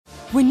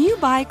When you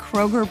buy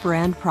Kroger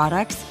brand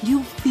products,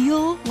 you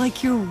feel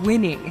like you're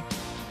winning.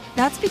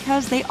 That's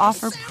because they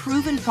offer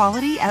proven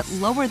quality at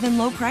lower than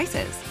low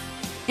prices.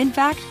 In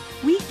fact,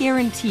 we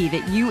guarantee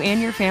that you and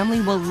your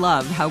family will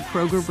love how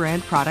Kroger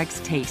brand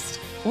products taste,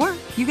 or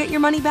you get your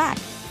money back.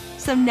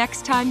 So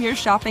next time you're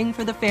shopping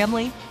for the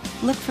family,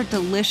 look for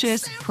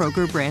delicious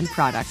Kroger brand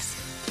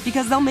products,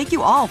 because they'll make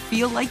you all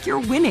feel like you're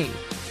winning.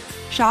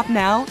 Shop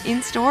now,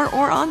 in-store,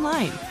 or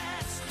online.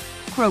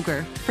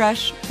 Kroger,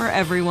 fresh for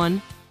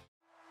everyone.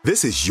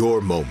 This is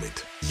your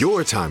moment,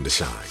 your time to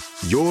shine,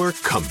 your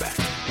comeback.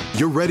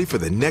 You're ready for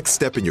the next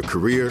step in your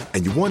career,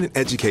 and you want an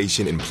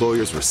education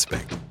employers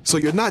respect. So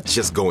you're not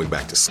just going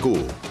back to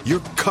school,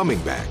 you're coming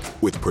back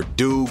with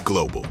Purdue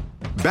Global.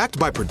 Backed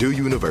by Purdue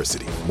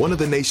University, one of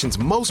the nation's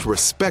most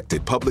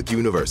respected public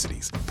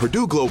universities,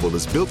 Purdue Global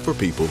is built for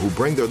people who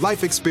bring their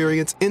life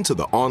experience into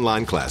the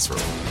online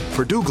classroom.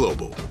 Purdue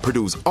Global,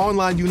 Purdue's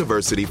online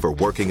university for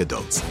working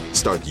adults.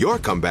 Start your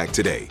comeback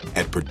today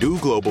at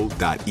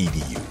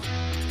purdueglobal.edu.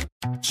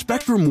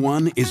 Spectrum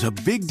One is a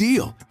big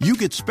deal. You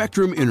get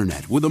Spectrum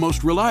Internet with the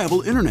most reliable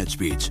internet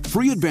speeds,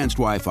 free advanced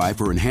Wi-Fi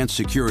for enhanced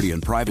security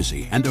and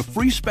privacy, and a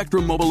free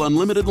Spectrum Mobile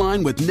Unlimited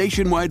line with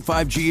nationwide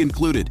 5G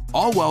included,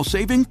 all while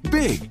saving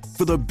big.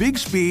 For the big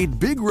speed,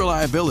 big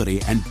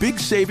reliability, and big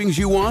savings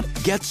you want,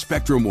 get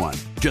Spectrum One.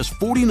 Just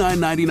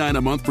 $49.99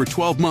 a month for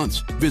 12 months.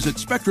 Visit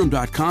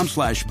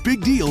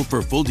spectrum.com/big deal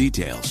for full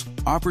details.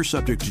 Offer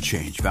subject to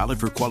change. Valid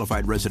for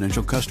qualified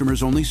residential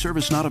customers only.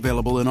 Service not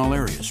available in all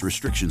areas.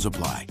 Restrictions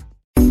apply.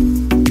 A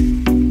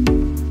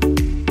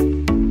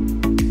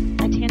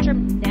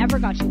tantrum never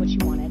got you what you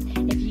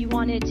wanted. If you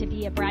wanted to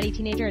be a bratty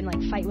teenager and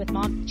like fight with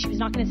mom, she was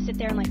not going to sit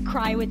there and like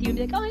cry with you and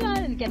be like, oh my God,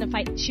 and get in a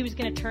fight. She was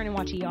going to turn and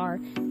watch ER.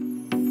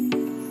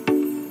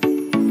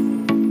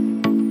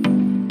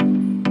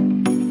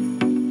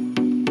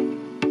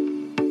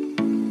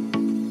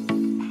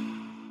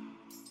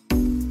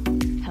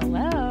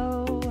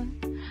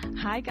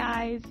 Hi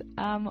guys,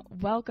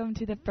 welcome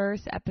to the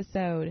first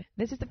episode.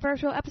 This is the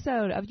first real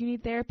episode of You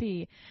Need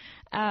Therapy.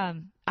 I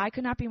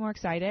could not be more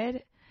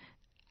excited.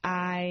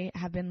 I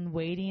have been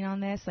waiting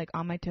on this, like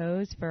on my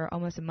toes, for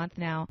almost a month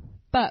now.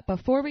 But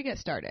before we get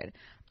started,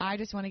 I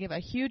just want to give a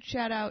huge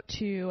shout out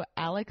to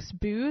Alex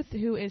Booth,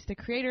 who is the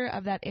creator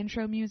of that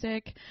intro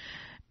music.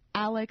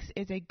 Alex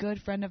is a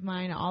good friend of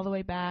mine all the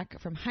way back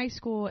from high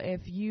school.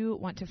 If you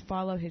want to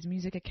follow his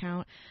music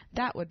account,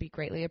 that would be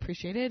greatly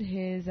appreciated.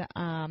 His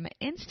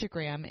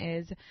Instagram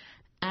is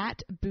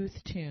at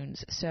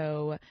BoothTunes.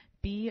 So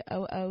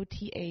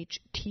BOOTHTUNES.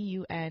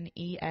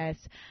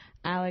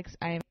 Alex,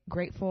 I am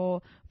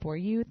grateful for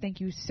you. Thank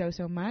you so,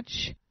 so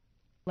much.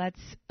 Let's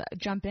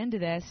jump into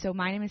this. So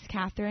my name is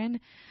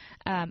Catherine.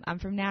 I'm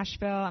from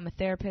Nashville. I'm a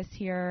therapist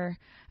here.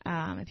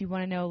 If you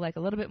want to know like a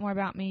little bit more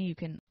about me, you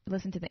can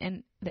listen to the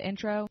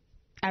intro.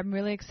 I'm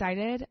really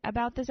excited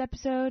about this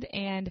episode,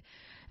 and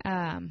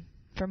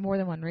for more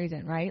than one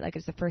reason, right? Like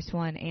it's the first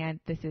one, and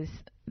this is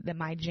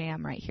my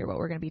jam right here, what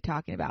we're going to be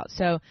talking about.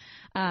 So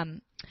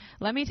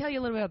let me tell you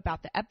a little bit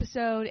about the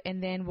episode,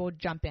 and then we'll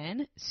jump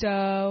in.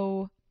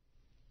 So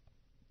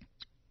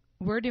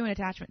we're doing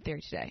attachment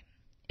theory today.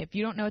 If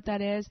you don't know what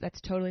that is,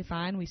 that's totally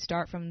fine. We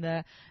start from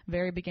the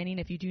very beginning.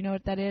 If you do know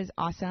what that is,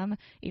 awesome,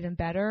 even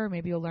better.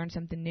 Maybe you'll learn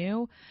something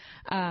new.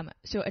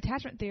 So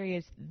attachment theory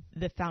is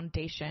the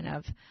foundation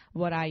of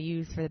what I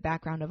use for the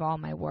background of all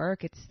my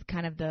work. It's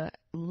kind of the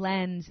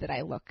lens that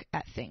I look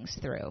at things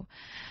through.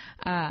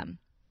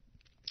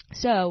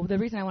 So the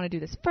reason I want to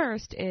do this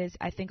first is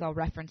I think I'll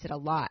reference it a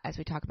lot as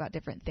we talk about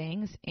different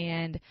things,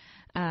 and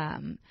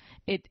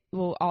it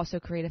will also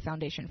create a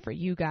foundation for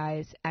you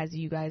guys as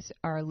you guys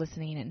are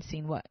listening and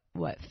seeing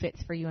what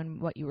fits for you and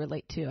what you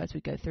relate to as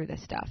we go through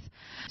this stuff.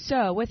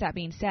 So with that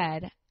being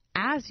said,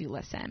 as you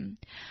listen,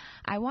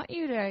 I want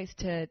you guys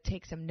to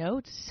take some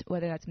notes,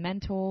 whether that's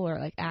mental or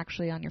like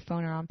actually on your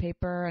phone or on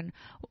paper, and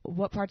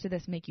what parts of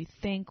this make you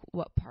think,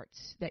 what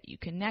parts that you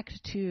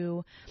connect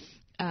to,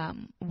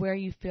 where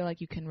you feel like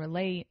you can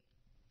relate.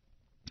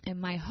 And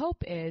my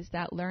hope is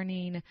that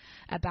learning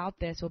about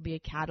this will be a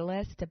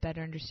catalyst to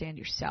better understand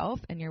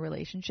yourself and your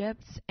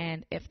relationships.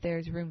 And if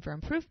there's room for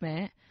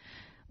improvement,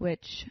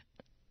 which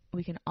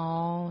we can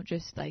all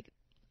just like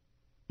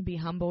be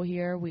humble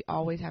here, we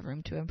always have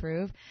room to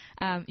improve,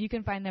 you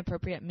can find the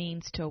appropriate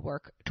means to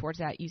work towards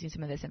that using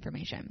some of this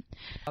information.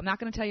 I'm not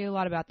going to tell you a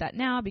lot about that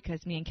now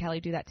because me and Kelly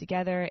do that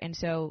together. And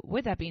so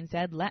with that being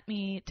said, let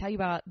me tell you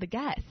about the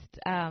guest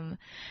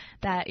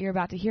that you're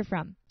about to hear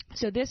from.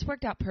 So this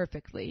worked out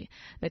perfectly,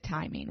 the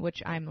timing,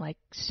 which I'm like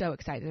so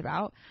excited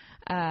about.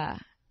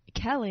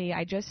 Kelly,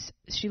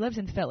 she lives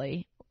in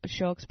Philly.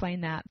 She'll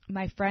explain that.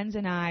 My friends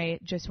and I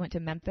just went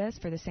to Memphis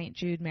for the St.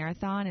 Jude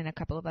Marathon, and a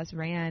couple of us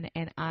ran,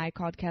 and I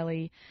called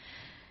Kelly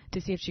to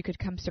see if she could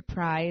come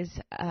surprise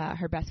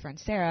her best friend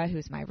Sarah,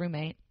 who's my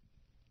roommate.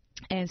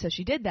 And so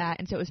she did that,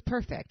 and so it was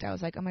perfect. I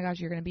was like, oh my gosh,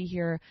 you're going to be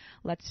here.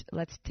 Let's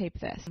tape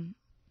this.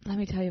 Let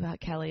me tell you about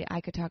Kelly.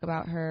 I could talk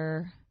about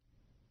her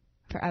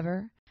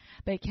forever.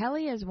 But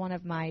Kelly is one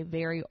of my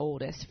very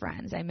oldest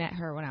friends. I met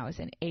her when I was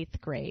in 8th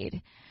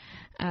grade.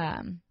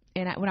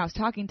 when I was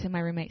talking to my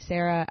roommate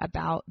Sarah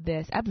about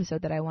this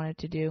episode that I wanted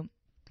to do,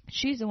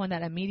 she's the one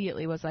that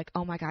immediately was like,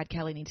 oh my God,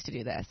 Kelly needs to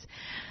do this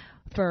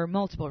for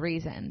multiple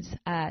reasons.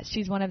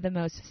 She's one of the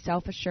most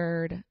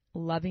self-assured,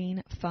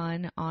 loving,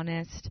 fun,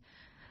 honest,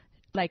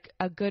 like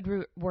a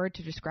good word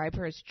to describe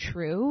her is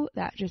true.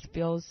 That just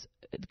feels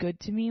good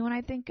to me when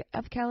I think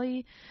of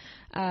Kelly.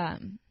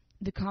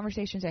 The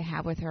conversations I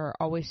have with her are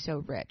always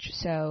so rich.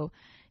 So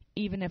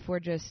even if we're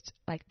just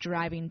like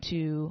driving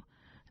to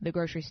the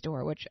grocery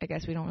store, which I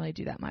guess we don't really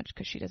do that much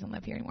because she doesn't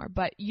live here anymore,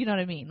 but you know what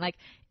I mean? Like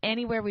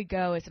anywhere we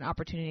go is an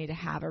opportunity to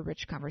have a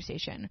rich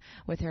conversation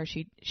with her.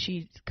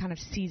 She kind of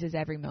seizes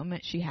every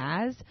moment she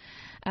has.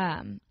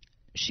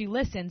 She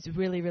listens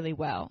really, really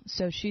well.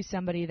 So she's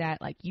somebody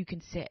that like you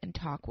can sit and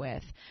talk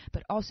with,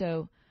 but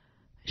also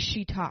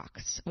she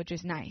talks, which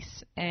is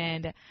nice.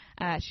 And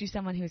she's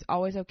someone who's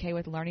always okay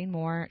with learning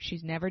more.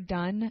 She's never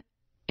done,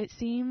 it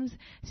seems,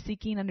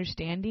 seeking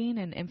understanding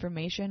and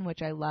information,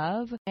 which I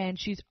love. And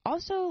she's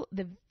also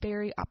the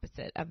very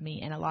opposite of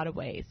me in a lot of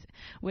ways,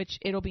 which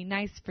it'll be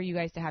nice for you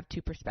guys to have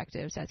two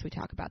perspectives as we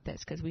talk about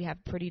this, because we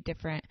have pretty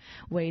different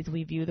ways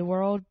we view the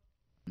world.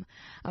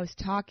 I was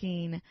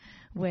talking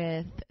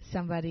with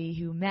somebody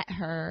who met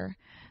her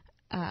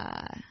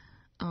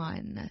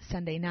on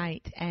Sunday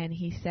night, and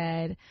he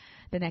said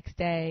the next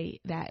day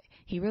that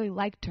he really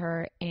liked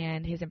her,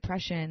 and his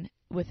impression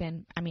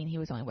he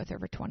was only with her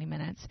for 20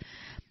 minutes.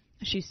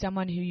 She's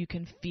someone who you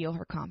can feel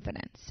her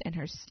confidence and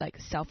her like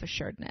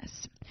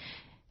self-assuredness.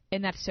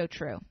 And that's so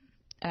true.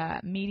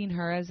 Meeting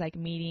her is like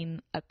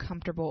meeting a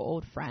comfortable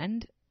old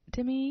friend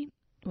to me.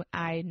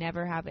 I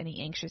never have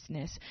any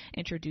anxiousness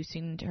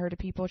introducing her to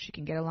people. She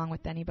can get along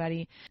with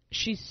anybody.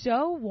 She's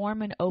so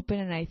warm and open,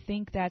 and I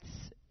think that's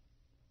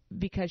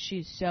because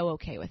she's so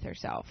okay with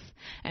herself.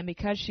 And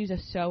because she's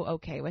so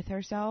okay with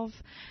herself,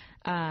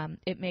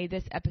 it made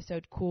this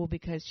episode cool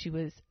because she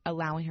was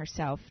allowing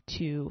herself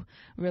to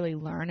really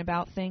learn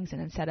about things,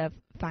 and instead of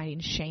finding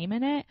shame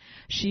in it,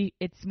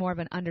 it's more of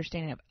an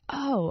understanding of,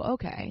 oh,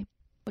 okay,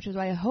 which is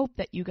why I hope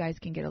that you guys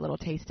can get a little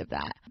taste of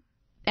that.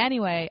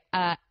 Anyway,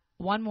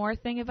 one more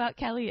thing about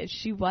Kelly is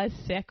she was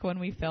sick when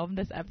we filmed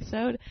this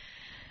episode.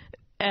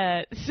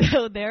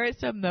 So there are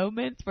some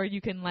moments where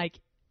you can like,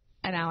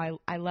 and now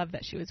I love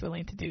that she was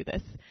willing to do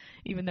this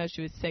even though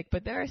she was sick,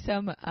 but there are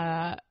some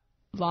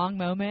long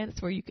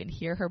moments where you can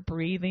hear her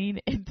breathing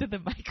into the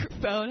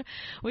microphone,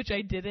 which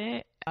I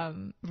didn't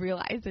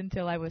realize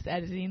until I was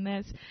editing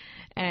this,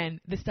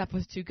 and the stuff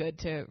was too good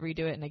to redo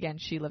it. And again,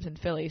 she lives in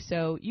Philly,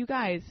 so you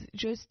guys,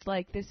 just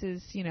like, this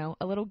is,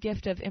 a little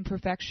gift of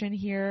imperfection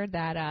here,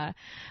 that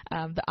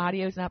the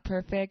audio is not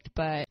perfect,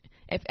 but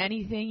if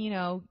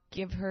anything,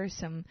 give her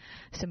some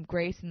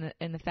grace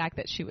in the fact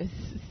that she was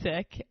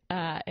sick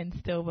and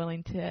still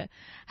willing to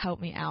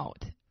help me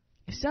out.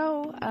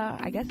 So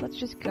I guess let's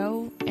just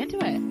go into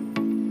it.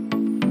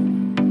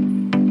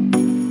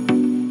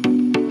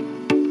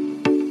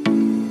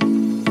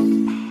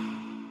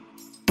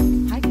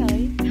 Hi,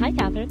 Kelly. Hi,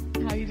 Catherine.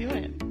 How are you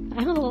doing?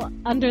 I'm a little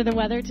under the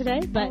weather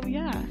today, but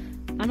yeah,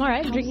 I'm all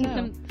right. I'm drinking so?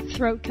 some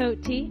throat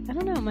coat tea. I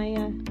don't know. My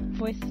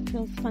voice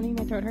feels funny.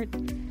 My throat hurts.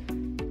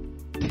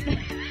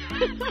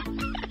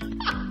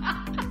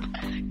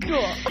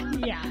 Cool.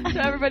 Yeah. So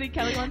everybody,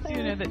 Kelly wants you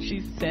to know that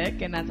she's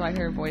sick, and that's why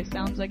her voice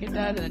sounds like it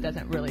does, and it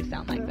doesn't really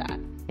sound like that.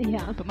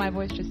 Yeah. But my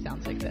voice just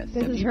sounds like this.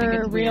 This so is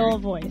her real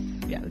voice.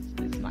 Yeah,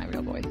 this is my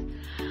real voice.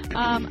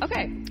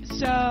 Okay,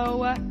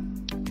 so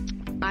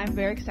I'm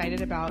very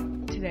excited about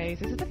today's.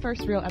 This is the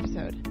first real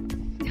episode.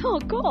 Oh,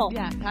 cool.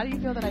 Yeah. How do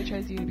you feel that I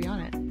chose you to be on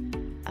it?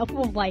 I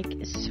feel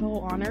so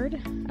honored.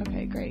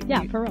 Okay, great.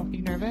 Yeah, for real.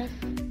 You nervous?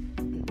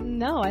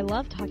 No, I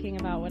love talking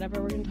about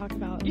whatever we're going to talk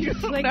about. You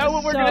it's don't know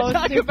what we're going to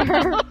talk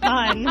about.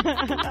 Fun.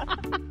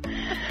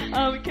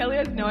 Kelly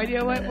has no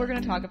idea what we're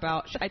going to talk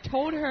about. I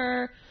told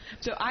her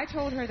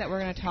that we're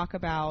going to talk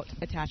about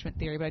attachment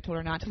theory, but I told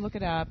her not to look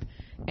it up.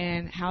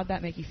 And how'd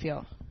that make you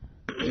feel?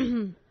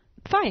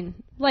 Fine.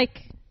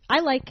 I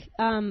like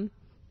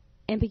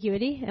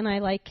ambiguity, and I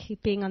like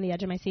being on the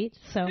edge of my seat.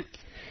 So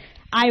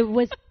I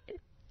was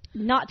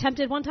not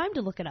tempted one time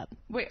to look it up.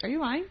 Wait, are you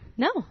lying?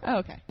 No. Oh,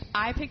 okay.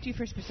 I picked you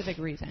for specific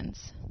reasons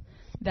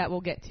that we'll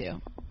get to.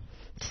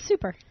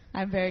 Super.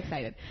 I'm very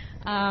excited.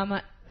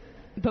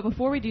 But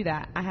before we do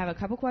that, I have a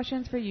couple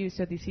questions for you,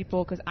 so these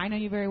people, because I know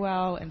you very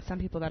well, and some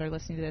people that are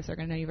listening to this are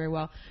going to know you very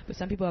well, but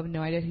some people have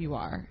no idea who you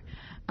are.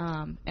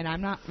 And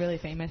I'm not really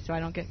famous, so I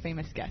don't get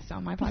famous guests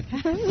on my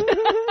podcast.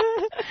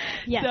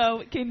 Yes.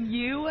 So can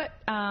you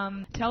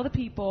tell the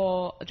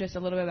people just a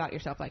little bit about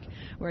yourself? Like,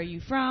 where are you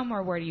from,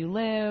 or where do you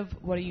live?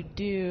 What do you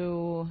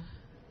do?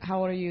 How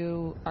old are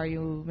you? Are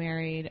you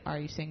married? Are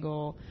you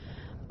single?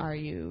 Are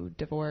you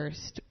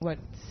divorced?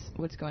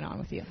 What's going on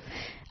with you?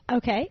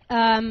 Okay.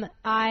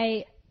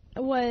 I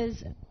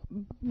was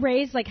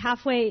raised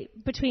halfway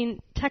between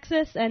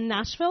Texas and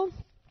Nashville.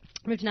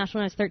 Moved to Nashville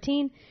when I was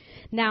 13.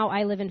 Now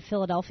I live in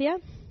Philadelphia.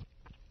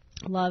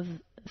 Love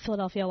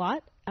Philadelphia a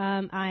lot.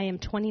 I am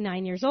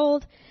 29 years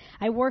old.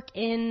 I work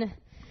in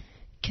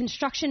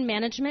construction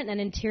management and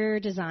interior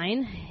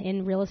design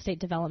in real estate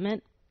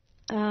development.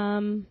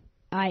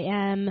 I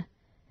am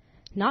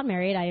not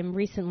married. I am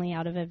recently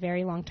out of a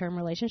very long-term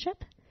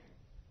relationship.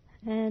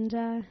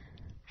 And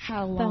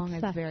how long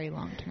is very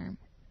long term?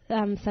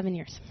 7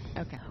 years.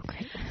 Okay.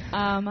 Great.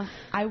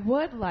 I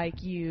would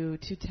like you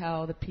to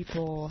tell the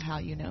people how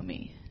you know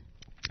me.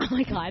 Oh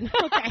my God.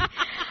 Okay.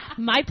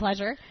 My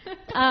pleasure.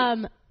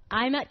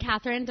 I met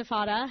Catherine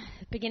DeFada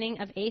beginning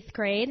of 8th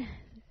grade.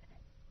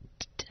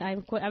 I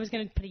was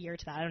going to put a year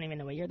to that. I don't even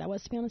know what year that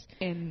was, to be honest.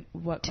 In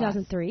what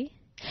 2003.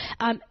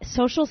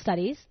 Social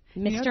studies,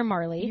 Mr.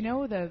 Marley. You know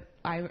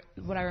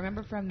what I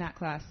remember from that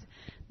class,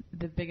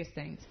 the biggest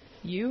things.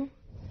 You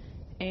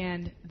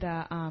and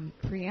the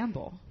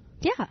preamble.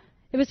 Yeah.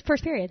 It was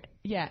first period.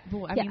 Yeah.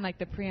 Well, I mean, like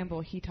the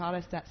preamble. He taught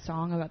us that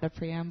song about the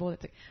preamble.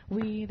 It's like,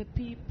 we the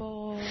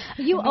people.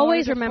 You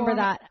always remember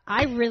that.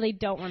 I really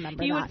don't remember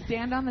that. He would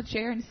stand on the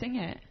chair and sing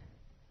it.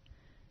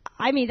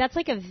 I mean, that's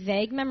like a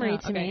vague memory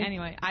to me.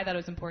 Anyway, I thought it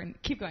was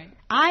important. Keep going.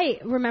 I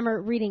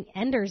remember reading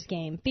Ender's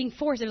Game, being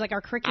forced. It was like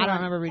our curriculum. I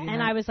don't remember reading that.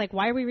 And I was like,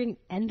 why are we reading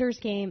Ender's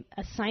Game,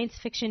 a science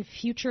fiction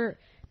future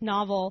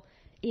novel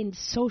in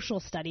social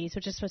studies,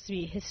 which is supposed to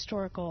be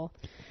historical?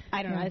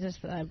 I don't know.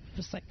 I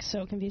was like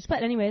so confused.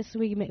 But anyways,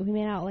 we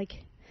made out like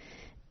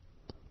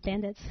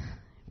bandits,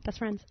 best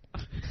friends.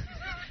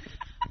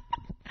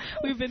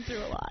 We've been through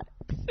a lot.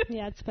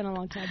 Yeah, it's been a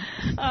long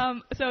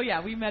time. So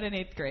yeah, we met in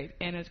 8th grade,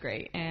 and it was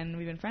great, and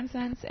we've been friends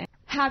since. And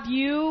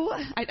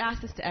I'd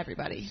ask this to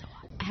everybody.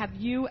 Have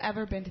you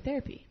ever been to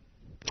therapy?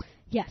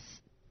 Yes.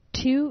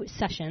 2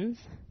 sessions.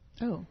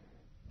 Oh.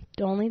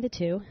 Only the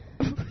 2.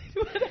 What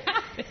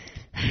happened?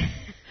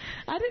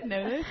 I didn't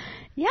know this.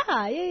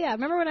 Yeah.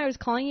 Remember when I was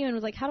calling you and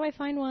was like, how do I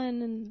find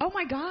one? And oh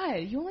my God,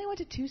 you only went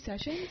to 2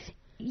 sessions?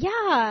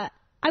 Yeah.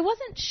 I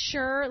wasn't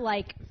sure,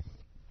 like,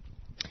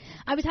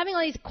 I was having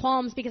all these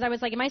qualms because I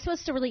was like, am I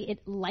supposed to really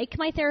like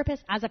my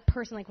therapist as a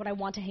person? Like, would I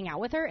want to hang out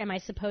with her? Am I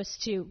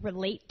supposed to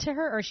relate to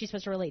her, or is she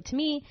supposed to relate to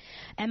me?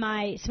 Am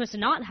I supposed to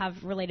not have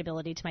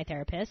relatability to my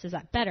therapist? Is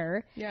that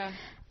better? Yeah.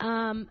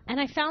 And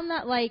I found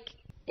that, like,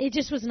 she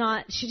just was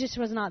not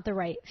the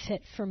right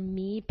fit for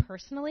me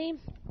personally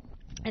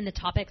and the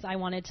topics I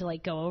wanted to,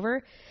 like, go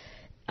over.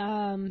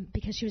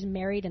 Because she was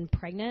married and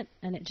pregnant,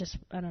 and it just,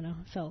 I don't know,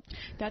 felt.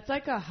 That's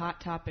like a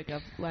hot topic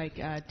of, like,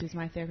 does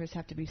my therapist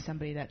have to be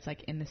somebody that's,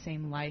 like, in the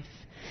same life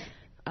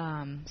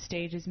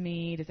stage as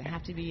me? Does it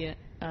have to be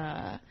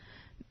the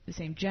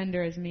same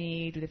gender as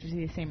me? Do they have to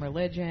be the same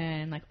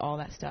religion? Like, all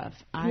that stuff.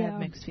 I have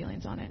mixed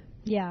feelings on it.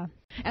 Yeah.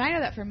 And I know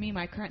that for me,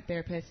 my current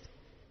therapist,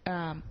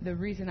 the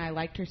reason I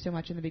liked her so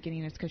much in the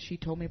beginning is because she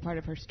told me part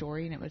of her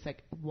story, and it was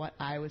like what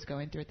I was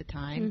going through at the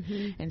time.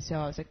 Mm-hmm. And so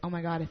I was like, oh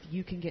my God, if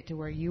you can get to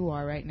where you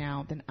are right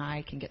now, then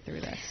I can get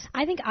through this.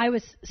 I think I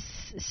was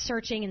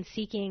searching and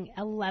seeking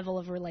a level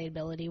of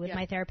relatability with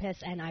my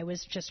therapist, and I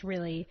was just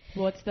really...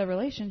 Well, it's the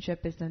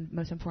relationship is the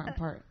most important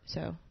part,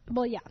 so...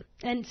 Well, yeah.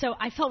 And so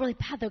I felt really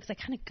bad, though, because I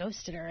kind of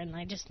ghosted her, and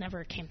I just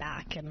never came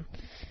back.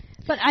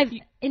 But I've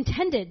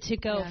intended to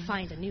go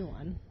find a new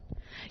one.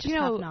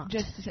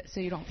 Just so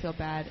you don't feel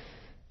bad,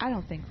 I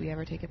don't think we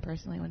ever take it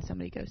personally when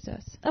somebody ghosts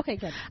us. Okay,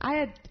 good. I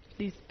had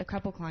a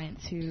couple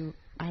clients who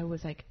I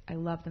was like, I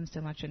love them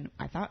so much, and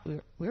I thought we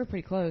were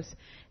pretty close.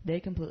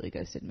 They completely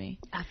ghosted me.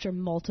 After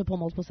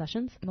multiple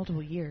sessions?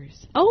 Multiple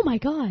years. Oh, my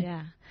God.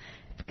 Yeah.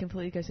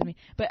 Completely ghosted me.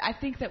 But I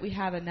think that we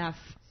have enough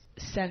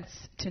sense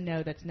to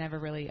know that's never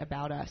really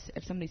about us.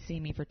 If somebody's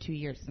seen me for 2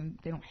 years, then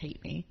they don't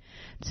hate me.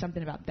 It's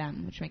something about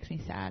them, which makes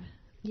me sad.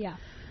 Yeah.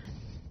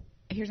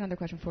 Here's another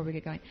question before we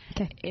get going.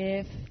 Okay.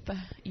 If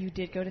you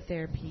did go to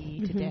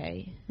therapy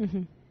today,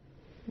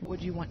 what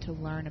would you want to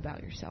learn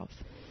about yourself?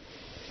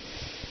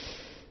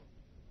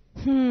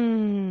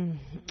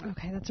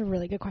 Okay, that's a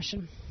really good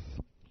question.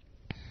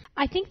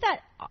 I think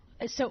that,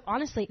 so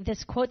honestly,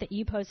 this quote that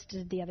you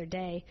posted the other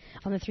day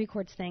on the 3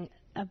 chords thing,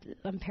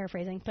 I'm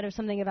paraphrasing, but it was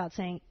something about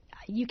saying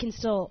you can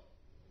still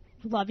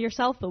love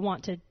yourself but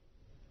want to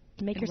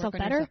make yourself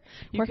better.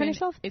 Work on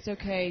yourself. It's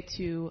okay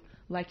to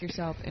like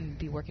yourself and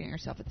be working on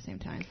yourself at the same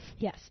time.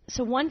 Yes.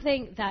 So one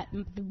thing that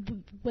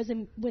was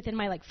within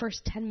my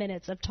first 10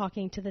 minutes of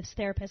talking to this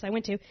therapist I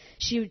went to,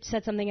 she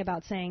said something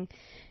about saying,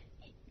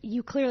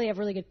 you clearly have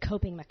really good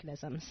coping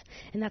mechanisms.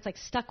 And that's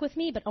stuck with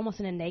me, but almost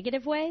in a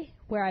negative way,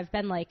 where I've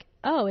been like,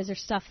 oh, is there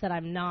stuff that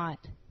I'm not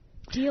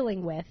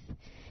dealing with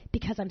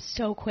because I'm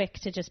so quick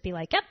to just be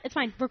like, yep, it's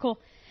fine, we're cool.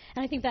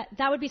 And I think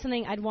that would be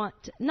something I'd want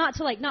not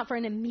for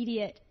an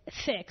immediate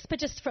fix, but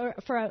just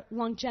for a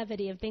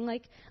longevity of being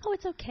like, oh,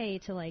 it's okay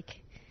to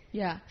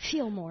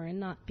feel more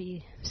and not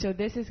be. So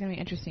this is going to be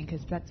interesting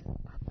because that's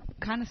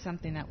kind of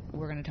something that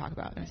we're going to talk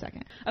about in a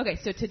second. Okay,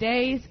 so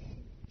today's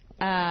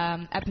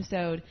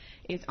episode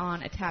is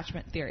on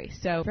attachment theory.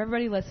 So for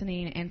everybody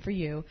listening and for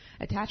you,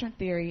 attachment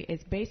theory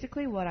is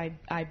basically what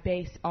I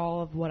base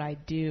all of what I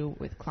do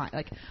with clients.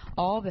 Like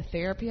all the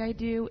therapy I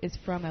do is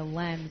from a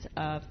lens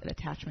of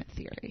attachment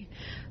theory.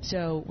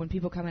 So when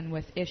people come in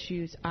with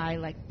issues,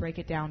 I break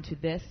it down to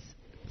this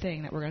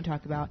thing that we're going to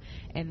talk about,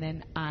 and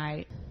then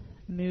I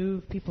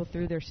move people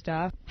through their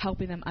stuff,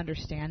 helping them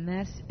understand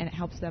this, and it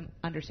helps them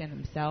understand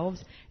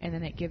themselves, and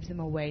then it gives them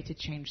a way to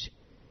change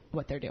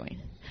what they're doing.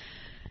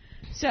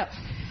 So,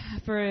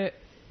 for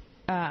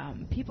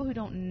people who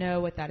don't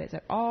know what that is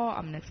at all,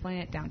 I'm going to explain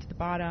it down to the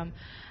bottom.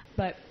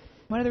 But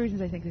one of the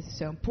reasons I think this is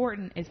so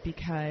important is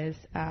because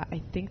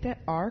I think that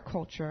our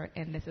culture,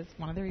 and this is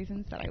one of the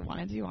reasons that I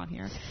wanted you on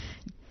here,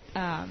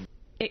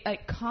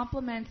 it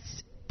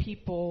complements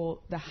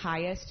people the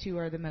highest who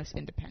are the most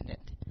independent.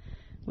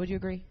 Would you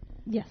agree?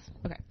 Yes.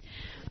 Okay.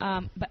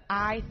 But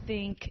I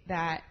think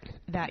that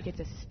gets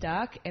us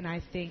stuck, and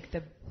I think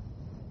the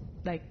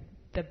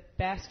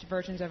best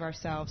versions of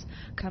ourselves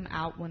come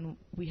out when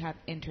we have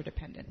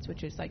interdependence,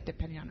 which is like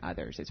depending on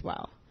others as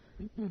well.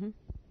 Mm-hmm.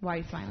 Why are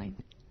you smiling?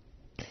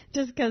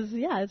 Just because,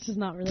 it's just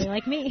not really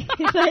like me.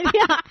 But,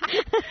 yeah.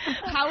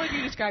 How would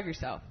you describe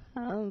yourself?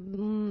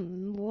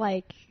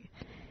 Like,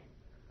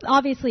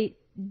 obviously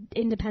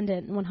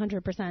independent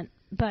 100%,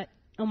 but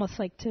almost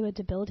like to a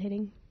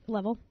debilitating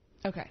level.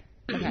 Okay.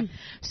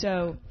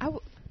 So I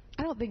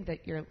don't think that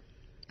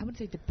I would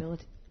say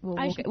debilitating.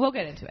 We'll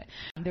get into it.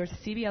 There was a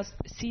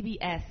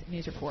CBS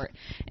news report,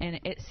 and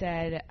it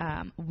said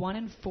 1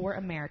 in 4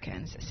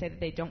 Americans say that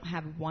they don't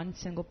have one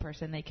single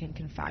person they can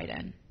confide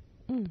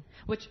in,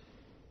 which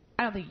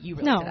I don't think you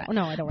relate to that.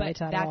 No, I don't relate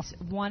to that at all.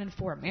 That's 1 in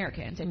 4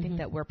 Americans. I think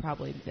that we're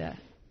probably the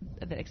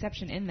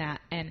exception in that.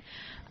 And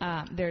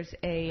there's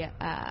I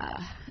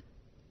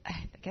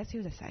guess he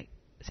was a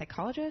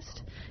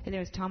psychologist. His name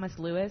was Thomas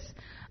Lewis.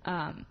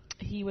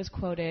 He was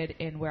quoted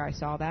in Where I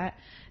Saw That,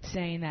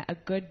 saying that a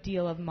good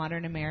deal of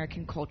modern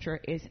American culture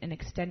is an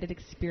extended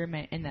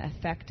experiment in the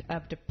effect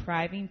of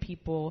depriving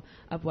people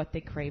of what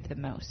they crave the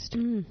most.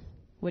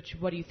 What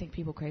do you think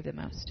people crave the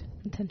most?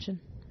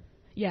 Attention.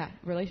 Yeah,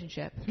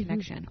 relationship,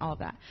 connection, all of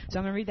that. So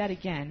I'm going to read that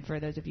again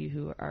for those of you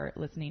who are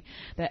listening.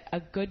 That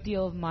a good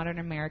deal of modern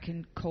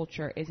American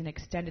culture is an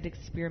extended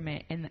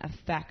experiment in the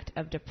effect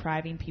of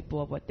depriving people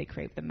of what they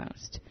crave the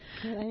most.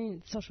 I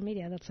mean, social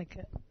media, that's like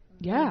a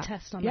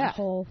test on that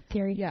whole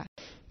theory. Yeah.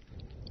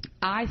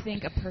 I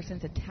think a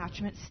person's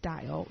attachment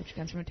style, which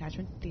comes from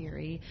attachment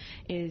theory,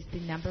 is the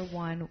number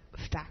one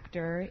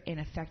factor in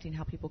affecting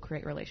how people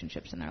create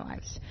relationships in their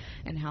lives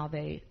and how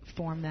they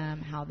form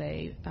them, how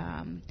they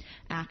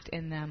act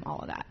in them, all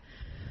of that.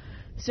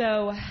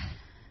 So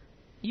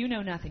you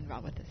know nothing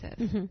about what this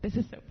is. This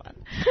is so fun.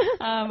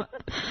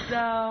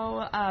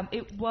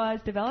 It was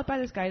developed by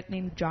this guy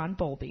named John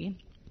Bowlby.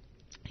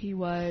 He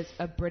was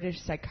a British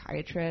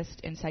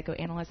psychiatrist and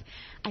psychoanalyst.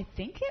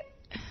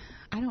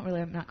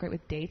 I'm not great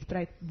with dates, but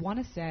I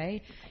want to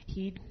say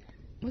he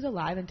was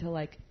alive until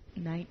like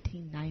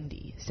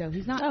 1990. So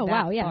he's not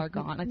far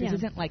gone. Like this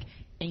isn't like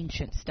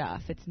ancient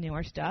stuff. It's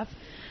newer stuff.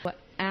 But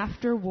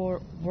after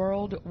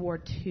World War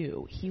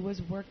II, he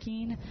was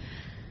working,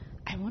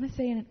 I want to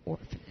say in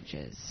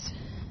orphanages.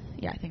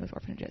 Yeah, I think it was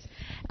orphanages,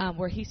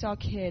 where he saw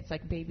kids,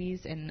 like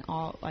babies and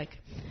all, like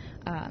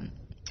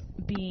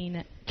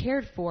being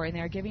cared for, and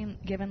they were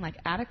given like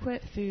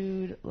adequate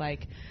food,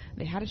 like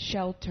they had a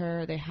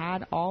shelter, they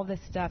had all this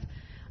stuff,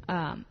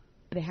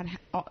 they had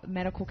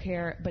medical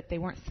care, but they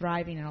weren't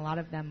thriving, and a lot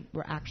of them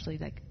were actually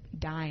like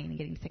dying and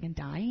getting sick and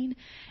dying,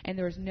 and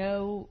there was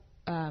no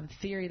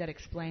theory that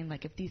explained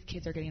like if these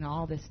kids are getting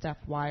all this stuff,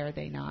 why are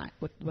they not?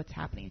 What's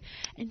happening?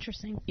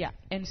 Interesting. Yeah,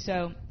 and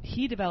so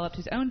he developed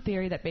his own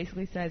theory that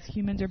basically says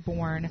humans are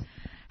born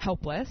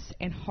helpless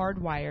and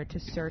hardwired to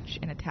search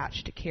and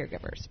attach to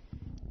caregivers.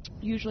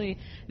 Usually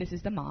this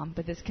is the mom,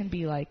 but this can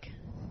be like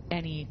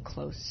any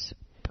close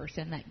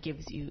person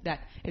that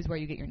is where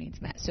you get your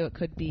needs met. So it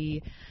could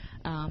be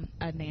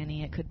a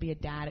nanny, it could be a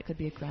dad, it could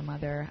be a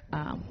grandmother,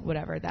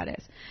 whatever that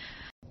is.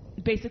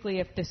 Basically,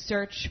 if the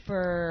search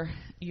for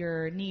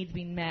your needs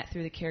being met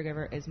through the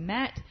caregiver is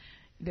met,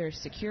 there's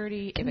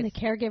security. Can the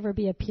caregiver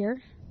be a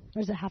peer?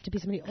 Or does it have to be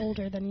somebody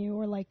older than you,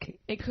 or like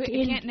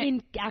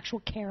in actual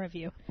care of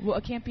you? Well,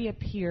 it can't be a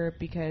peer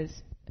because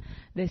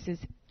this is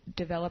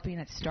developing.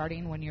 It's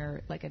starting when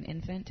you're like an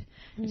infant.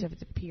 So if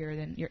it's a peer,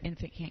 then your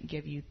infant can't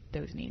give you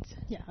those needs.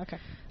 Yeah, okay.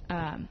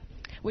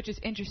 Which is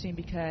interesting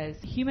because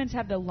humans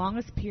have the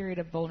longest period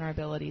of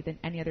vulnerability than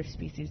any other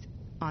species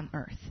on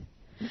Earth.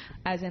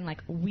 As in,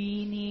 like,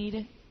 we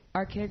need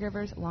our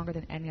caregivers longer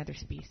than any other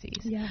species.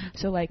 Yeah.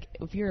 So, like,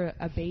 if you're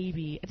a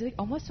baby, it's like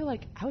almost so,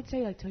 like, I would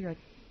say, like, till you're, like,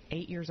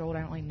 8 years old. I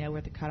don't really know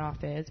where the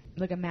cutoff is.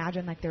 Like,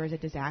 imagine, like, there was a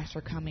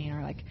disaster coming,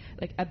 or, like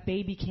a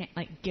baby can't,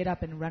 like, get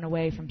up and run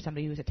away from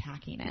somebody who's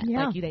attacking it.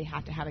 Yeah. Like, they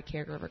have to have a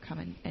caregiver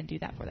come and do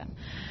that for them.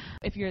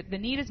 If the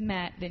need is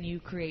met, then you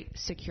create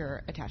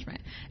secure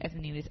attachment. If the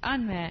need is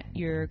unmet,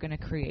 you're going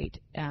to create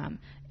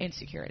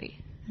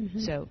insecurity.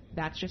 So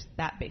that's just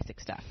that basic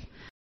stuff.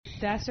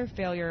 Success or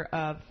failure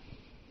of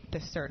the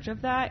search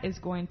of that is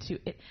going to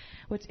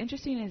what's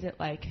interesting is it,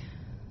 like,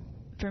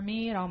 for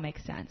me it all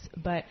makes sense,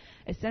 but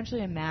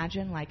essentially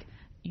imagine like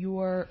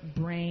your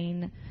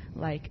brain,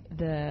 like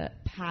the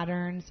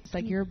patterns, it's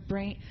like your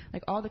brain,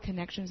 like all the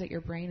connections that your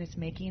brain is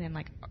making and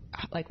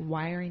like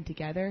wiring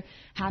together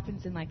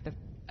happens in like the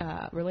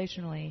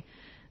relationally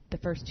the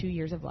first 2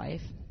 years of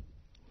life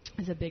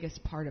is the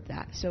biggest part of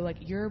that. So like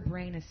your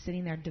brain is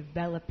sitting there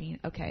developing,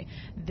 okay,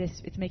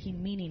 it's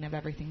making meaning of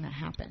everything that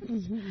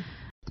happens.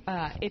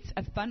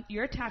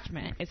 Your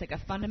attachment is like a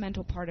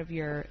fundamental part of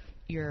your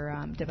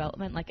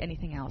development, like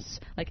anything else,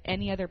 like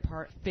any other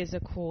part,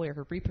 physical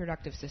or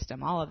reproductive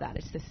system, all of that.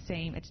 It's the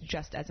same. It's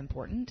just as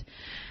important.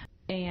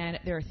 And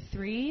there are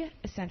 3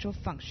 essential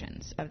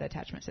functions of the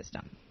attachment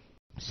system.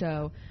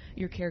 So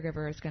your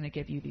caregiver is going to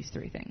give you these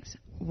 3 things.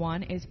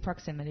 1 is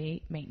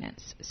proximity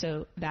maintenance.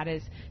 So that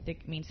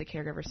means the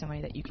caregiver is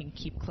somebody that you can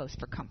keep close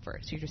for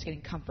comfort. So you're just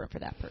getting comfort for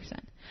that person.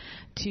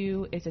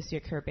 2 is a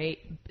secure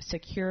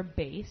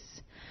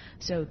base.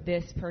 So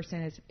this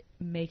person is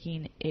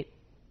making it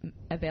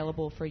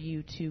available for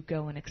you to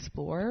go and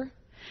explore.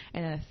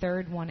 And then the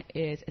 3rd one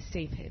is a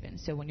safe haven.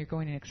 So when you're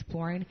going and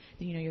exploring,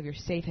 then you know you have your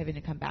safe haven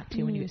to come back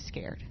to when you get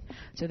scared.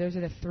 So those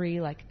are the 3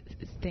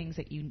 things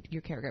that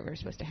your caregiver is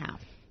supposed to have.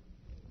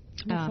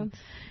 And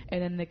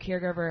then the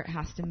caregiver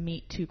has to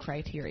meet 2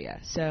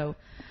 criteria. So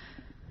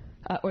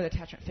or the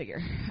attachment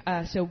figure.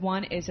 So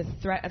 1 is a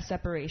threat of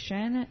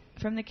separation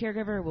from the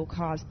caregiver will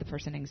cause the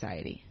person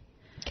anxiety.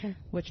 Okay.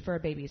 Which for a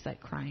baby is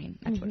like crying.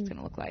 That's what it's going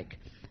to look like.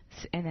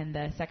 And then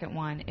the second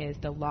one is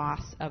the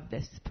loss of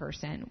this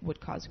person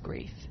would cause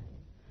grief,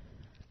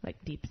 like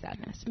deep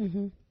sadness.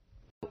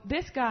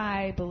 This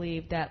guy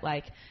believed that,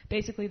 like,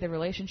 basically the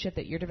relationship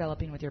that you're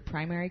developing with your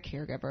primary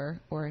caregiver,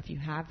 or if you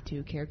have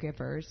 2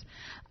 caregivers,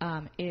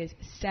 is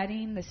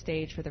setting the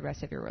stage for the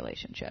rest of your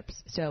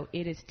relationships. So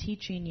it is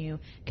teaching you,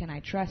 can I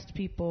trust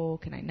people?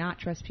 Can I not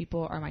trust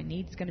people? Are my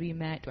needs going to be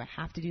met? Do I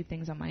have to do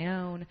things on my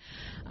own?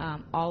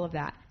 All of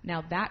that.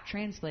 Now that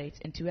translates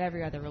into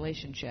every other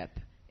relationship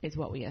is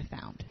what we have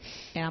found.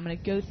 And I'm going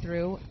to go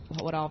through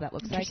what all of that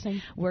looks like.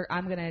 Where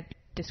I'm going to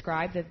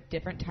describe the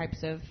different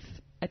types of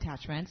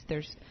attachments.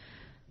 There's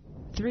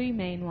 3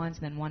 main ones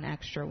and then 1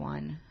 extra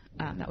one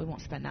that we won't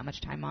spend that much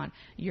time on.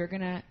 You're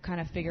going to kind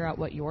of figure out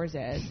what yours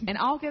is. And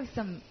I'm going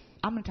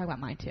to talk about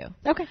mine too.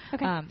 Okay.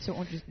 So it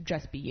won't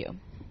just be you.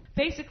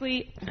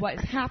 Basically, what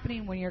is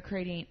happening when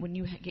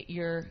you get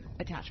your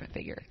attachment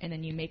figure and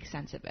then you make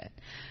sense of it.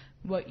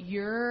 What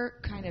you're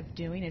kind of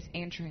doing is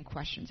answering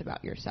questions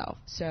about yourself.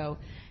 So,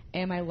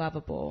 am I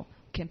lovable?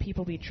 Can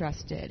people be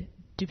trusted?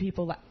 Do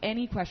people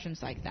any questions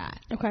like that?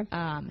 Okay.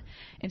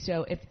 And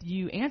so if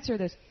you answer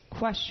those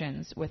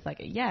questions with like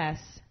a yes,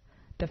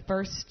 the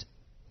first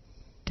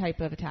type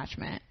of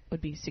attachment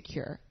would be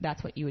secure.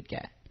 That's what you would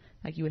get.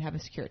 Like you would have a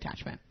secure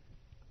attachment.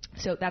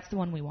 So that's the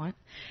one we want.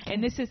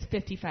 And this is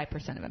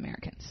 55% of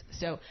Americans.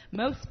 So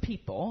most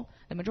people,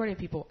 the majority of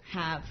people,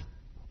 have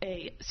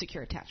a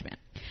secure attachment.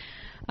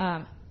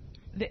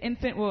 The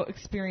infant will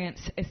experience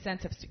a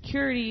sense of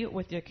security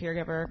with your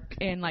caregiver,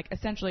 and like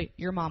essentially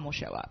your mom will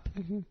show up.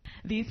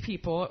 These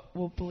people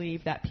will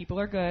believe that people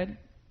are good.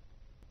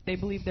 They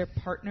believe their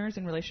partners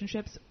and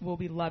relationships will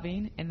be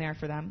loving and there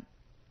for them.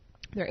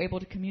 They're able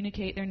to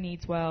communicate their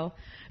needs well.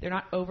 They're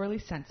not overly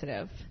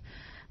sensitive.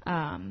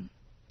 And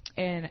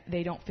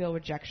they don't feel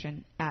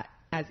rejection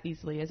as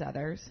easily as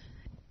others.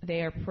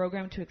 They are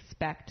programmed to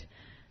expect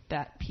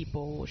that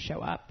people will show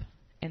up,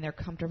 and they're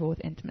comfortable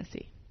with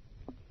intimacy.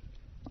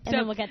 And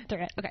then we'll get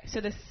through it. Okay,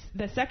 so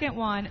the second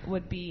one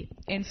would be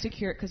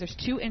insecure, because there's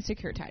 2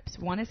 insecure types.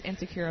 One is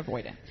insecure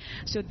avoidant.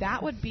 So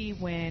that would be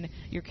when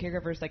your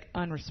caregiver is like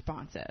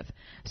unresponsive.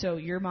 So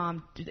your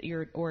mom,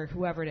 or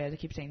whoever it is, I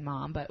keep saying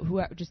mom, but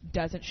whoever just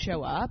doesn't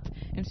show up.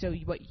 And so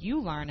what you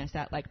learn is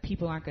that like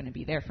people aren't going to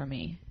be there for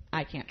me.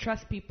 I can't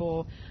trust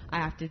people.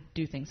 I have to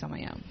do things on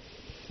my own.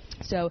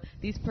 So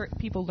these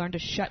people learn to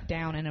shut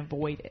down and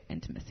avoid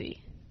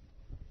intimacy.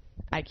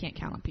 I can't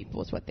count on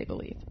people is what they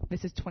believe.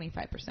 This is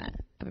 25%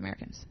 of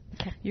Americans.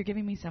 Okay. You're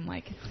giving me some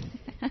like...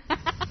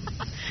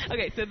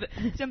 Okay, so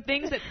some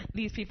things that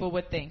these people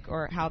would think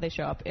or how they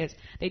show up is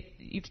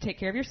you have to take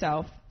care of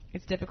yourself.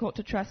 It's difficult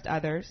to trust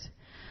others.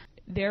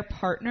 Their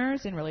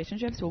partners in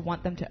relationships will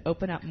want them to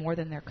open up more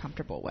than they're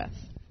comfortable with.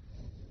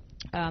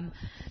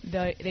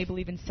 They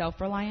believe in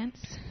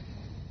self-reliance.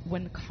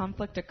 When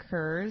conflict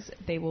occurs,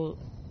 they will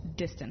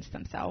distance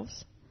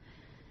themselves.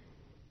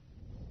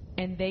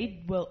 And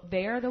they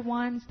are the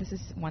ones, this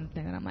is one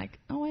thing that I'm like,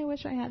 oh, I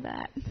wish I had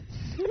that.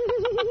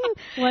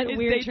 What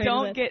weird they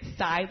don't get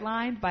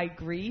sidelined by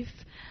grief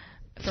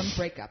from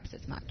breakups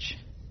as much.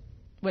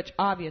 Which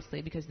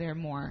obviously, because they're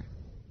more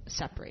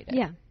separated.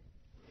 Yeah.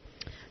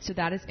 So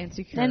that is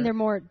insecure. And they're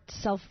more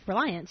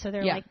self-reliant. So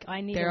they're like,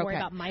 I need to worry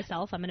about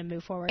myself. I'm going to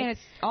move forward. And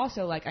it's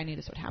also like, I knew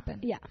this would happen.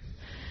 Yeah.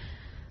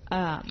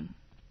 And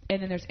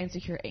then there's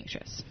insecure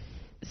anxious.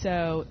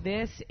 So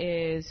this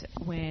is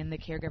when the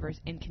caregiver is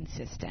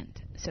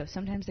inconsistent. So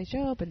sometimes they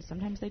show up and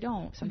sometimes they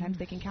don't. Sometimes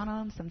they can count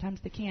on them. Sometimes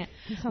they can't.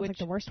 That sounds like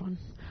the worst one.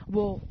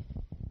 Well,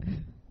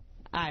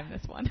 I'm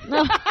this one.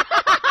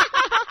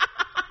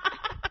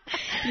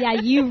 Yeah,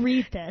 you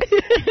read this.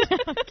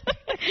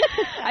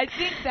 I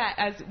think that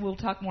as we'll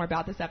talk more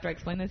about this after I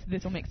explain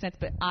this will make sense.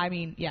 But I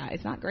mean, yeah,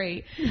 it's not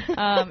great. It's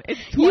 20.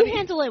 You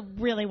handle it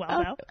really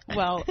well, though.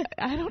 Well,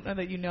 I don't know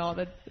that you know all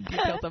the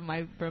details of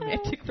my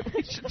romantic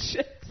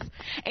relationships.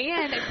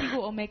 And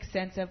people will make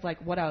sense of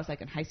like what I was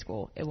like in high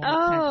school. It will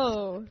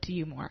make sense to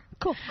you more.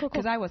 Cool.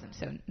 Because I wasn't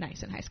so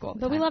nice in high school.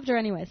 But we loved her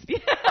anyways.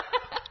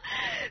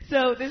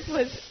 So this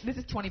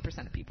is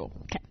 20% of people.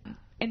 Okay.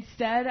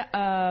 Instead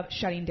of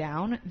shutting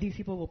down, these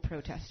people will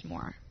protest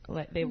more.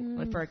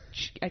 For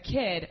a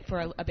kid,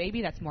 for a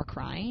baby, that's more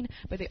crying,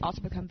 but they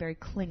also become very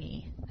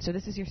clingy. So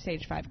this is your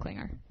stage 5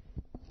 clinger.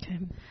 Okay.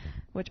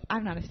 Which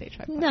I'm not a stage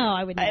 5 clinger. No,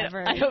 I would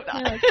never. I hope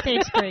not. You're like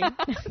stage 3.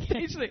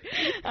 Stage 3.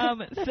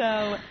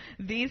 So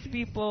these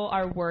people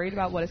are worried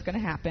about what is going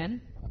to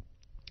happen.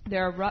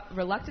 They're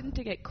reluctant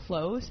to get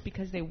close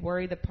because they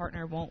worry the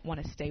partner won't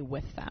want to stay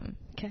with them.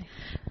 Okay.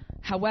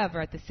 However,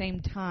 at the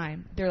same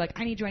time, they're like,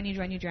 I need you.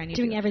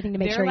 Doing everything to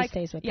make sure he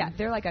stays with them. Yeah,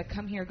 they're like a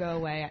come here, go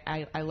away,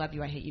 I love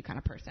you, I hate you kind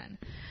of person.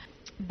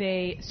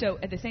 So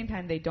at the same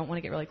time, they don't want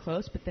to get really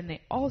close, but then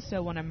they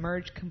also want to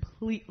merge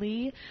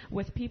completely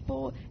with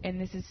people, and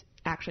this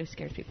actually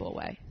scares people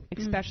away,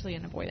 especially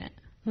an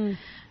avoidant.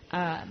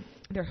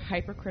 They're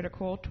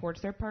hypercritical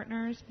towards their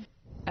partners.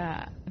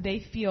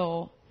 They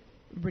feel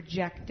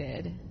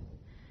rejected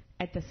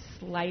at the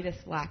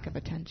slightest lack of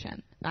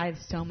attention. I have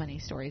so many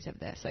stories of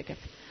this. Like if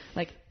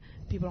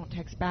people don't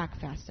text back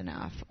fast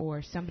enough,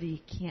 or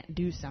somebody can't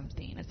do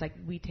something, it's like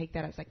we take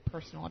that as like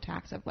personal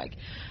attacks of like,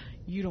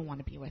 you don't want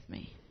to be with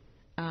me.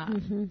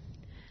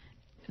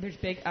 There's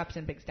big ups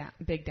and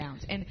big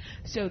downs. And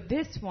so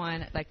this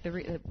one, like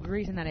the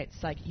reason that it's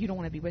like you don't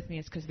want to be with me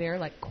is because their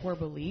like core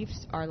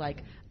beliefs are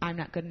like, I'm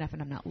not good enough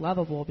and I'm not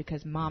lovable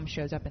because mom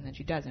shows up and then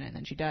she doesn't, and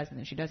then she does and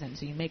then she doesn't.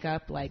 So you make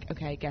up like,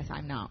 okay, I guess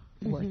I'm not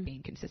worth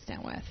being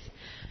consistent with.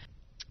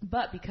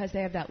 But because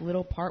they have that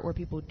little part where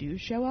people do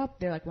show up,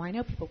 they're like, well, I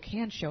know people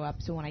can show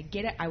up, so when I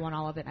get it, I want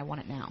all of it and I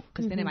want it now.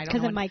 Because then it might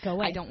go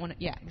away. I don't want it.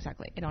 Yeah,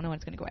 exactly. I don't know when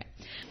it's going to go away.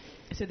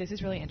 So this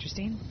is really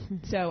interesting.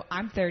 So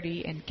I'm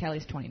 30 and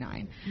Kelly's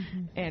 29.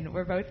 And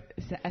we're both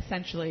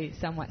essentially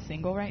somewhat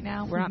single right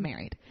now. We're not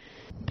married.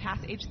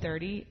 Past age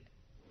 30,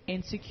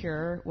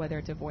 insecure, whether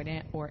it's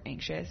avoidant or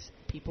anxious,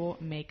 people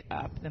make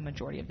up the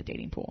majority of the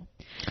dating pool.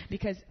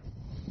 Because,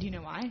 do you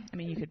know why? I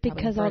mean, you could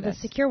probably because all the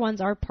secure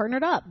ones are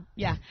partnered up.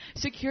 Yeah.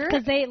 Secure.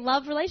 Because they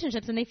love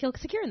relationships and they feel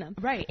secure in them.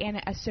 Right.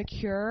 And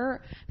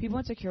people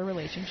in secure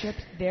relationships,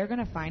 they're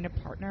going to find a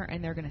partner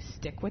and they're going to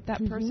stick with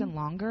that person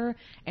longer.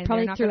 And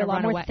probably they're not through a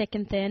lot more away. thick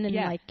and thin and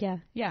Yeah.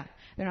 Yeah.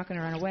 They're not going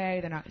to run away.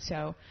 They're not.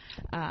 So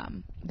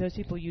those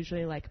people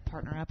usually like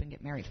partner up and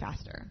get married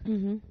faster.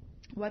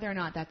 Whether or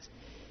not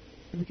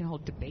we can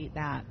hold debate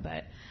that,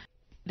 but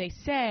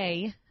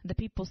the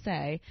people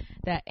say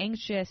that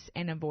anxious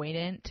and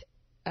avoidant,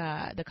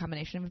 the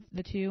combination of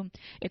the two,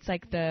 it's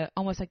like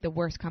almost like the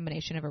worst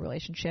combination of a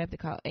relationship. They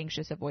call it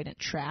anxious avoidant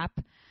trap.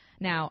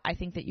 Now, I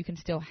think that you can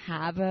still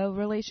have a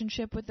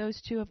relationship with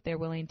those two if they're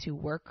willing to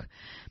work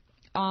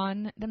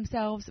on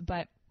themselves,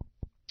 but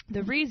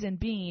the reason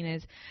being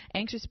is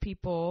anxious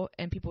people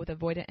and people with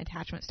avoidant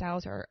attachment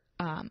styles are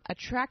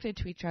attracted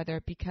to each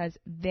other because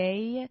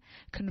they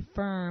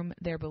confirm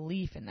their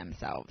belief in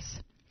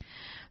themselves.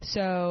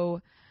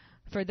 So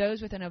for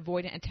those with an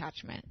avoidant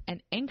attachment,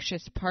 an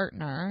anxious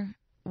partner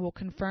will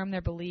confirm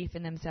their belief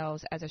in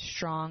themselves as a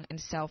strong and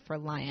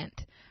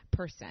self-reliant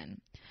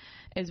person,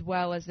 as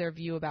well as their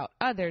view about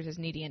others as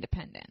needy and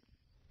dependent.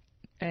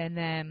 And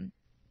then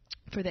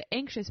for the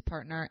anxious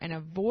partner, an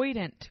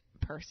avoidant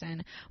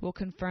person will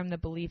confirm the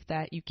belief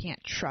that you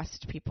can't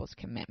trust people's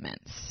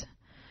commitments.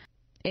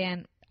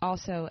 And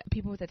also,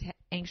 people with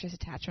anxious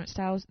attachment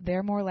styles,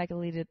 they're more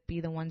likely to be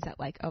the ones that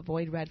like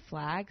avoid red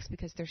flags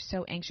because they're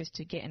so anxious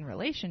to get in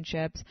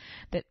relationships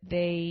that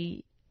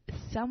they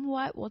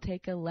somewhat will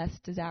take a less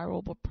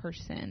desirable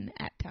person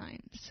at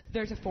times.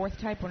 There's a fourth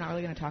type. We're not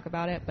really going to talk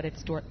about it, but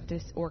it's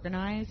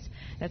disorganized.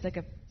 That's like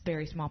a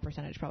very small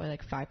percentage, probably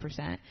like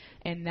 5%.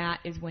 And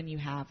that is when you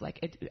have like,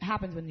 it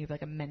happens when you have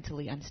like a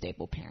mentally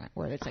unstable parent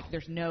where it's like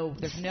there's no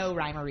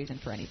rhyme or reason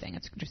for anything.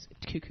 It's just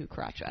cuckoo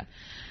crotcha.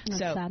 That's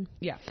sad.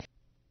 Yeah.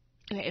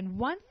 Okay, and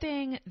one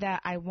thing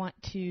that I want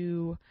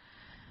to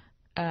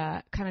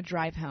kind of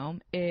drive home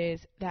is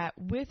that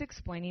with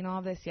explaining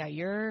all this,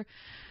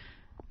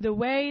 the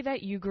way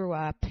that you grew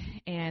up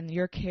and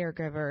your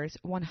caregivers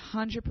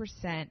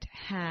 100%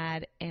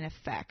 had an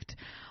effect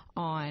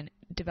on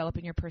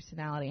developing your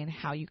personality and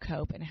how you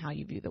cope and how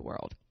you view the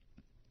world.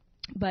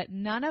 But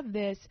none of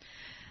this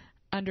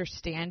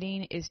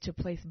understanding is to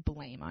place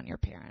blame on your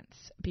parents,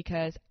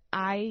 because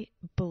I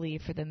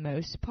believe for the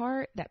most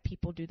part that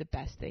people do the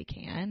best they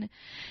can.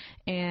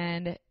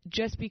 And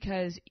just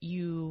because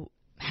you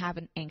have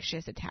an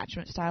anxious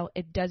attachment style,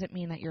 it doesn't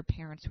mean that your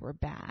parents were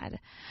bad.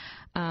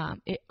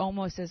 It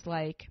almost is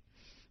like,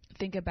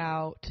 think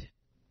about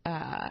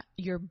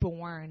you're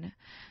born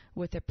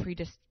with a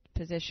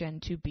predisposition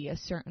to be a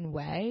certain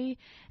way,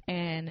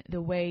 and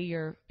the way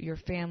your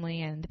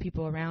family and the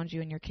people around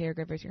you and your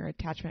caregivers, your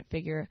attachment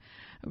figure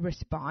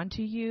respond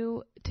to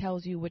you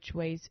tells you which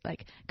ways,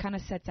 like kind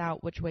of sets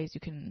out which ways you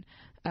can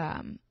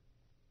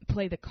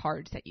play the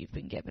cards that you've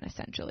been given,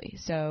 essentially.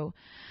 So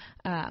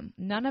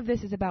none of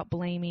this is about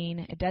blaming.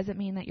 It doesn't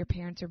mean that your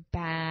parents are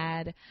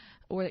bad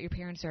or that your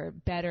parents are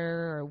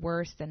better or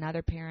worse than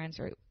other parents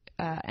or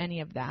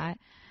any of that.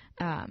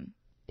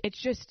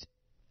 It's just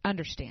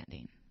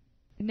understanding.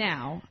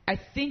 Now, I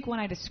think when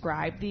I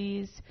describe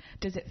these,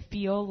 does it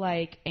feel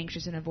like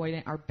anxious and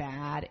avoidant are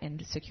bad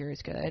and secure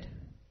is good?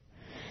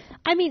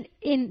 I mean,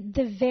 in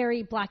the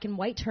very black and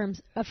white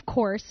terms, of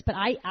course, but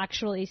I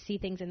actually see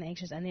things in the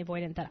anxious and the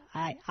avoidant that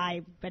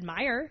I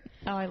admire.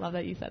 Oh, I love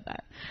that you said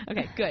that.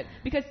 Okay, good.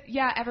 Because,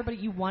 yeah, everybody,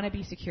 you want to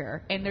be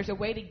secure. And there's a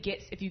way to get,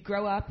 if you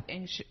grow up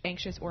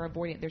anxious or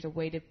avoidant, there's a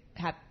way to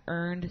have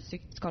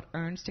it's called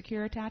earned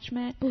secure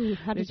attachment. Ooh,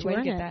 how did you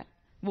earn it? That.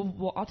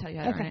 Well, I'll tell you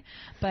how to earn it,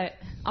 but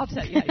I'll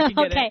tell you how you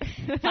can get it.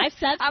 Okay, 5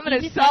 steps. I'm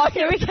going to solve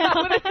you.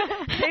 I'm going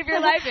to save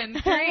your life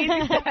in 3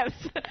 easy steps.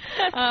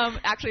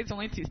 Actually, it's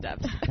only 2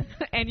 steps,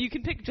 and you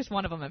can pick just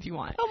one of them if you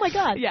want. Oh my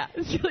God! Yeah,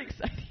 it's really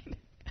exciting.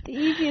 The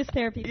easiest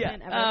therapy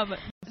plan ever.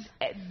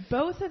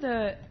 Both of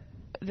the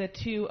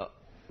 2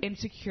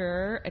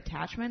 insecure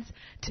attachments,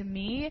 to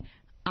me,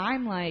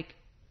 I'm like,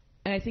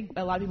 and I think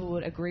a lot of people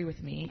would agree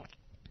with me,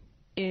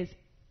 is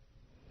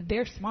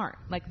they're smart,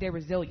 like they're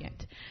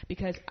resilient,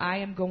 because I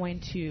am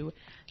going to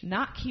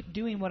not keep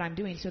doing what I'm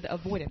doing. So the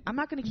avoidant, I'm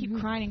not going to keep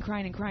crying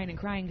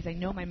because I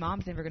know my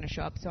mom's never going to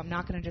show up. So I'm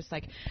not going to just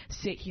like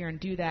sit here and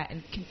do that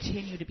and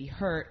continue to be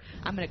hurt.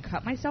 I'm going to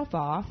cut myself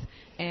off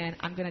and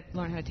I'm going to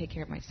learn how to take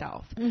care of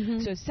myself.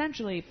 So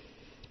essentially,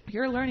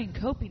 you're learning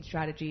coping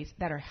strategies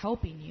that are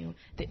helping you.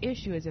 The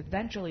issue is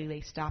eventually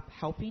they stop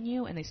helping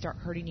you and they start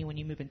hurting you when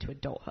you move into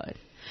adulthood,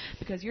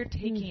 because you're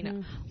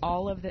taking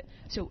all of the,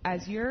 so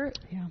as you're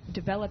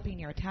developing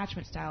your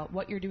attachment style,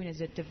 what you're doing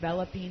is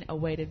developing a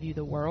way to view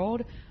the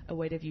world, a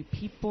way to view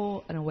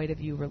people, and a way to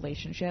view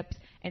relationships.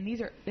 And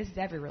this is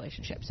every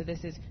relationship. So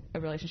this is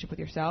a relationship with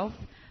yourself,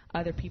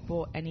 other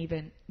people, and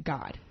even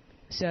God.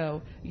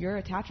 So your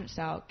attachment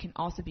style can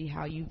also be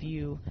how you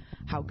view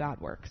how God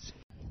works.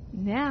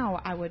 Now,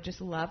 I would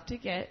just love to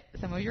get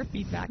some of your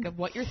feedback of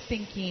what you're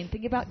thinking.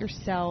 Think about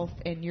yourself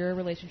and your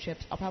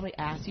relationships. I'll probably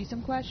ask you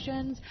some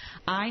questions.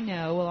 I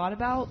know a lot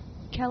about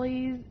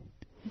Kelly's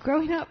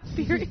growing up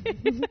period.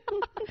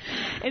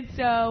 And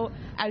so,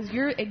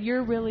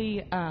 you're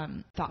really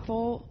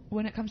thoughtful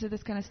when it comes to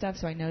this kind of stuff.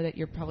 So I know that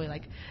you're probably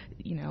like,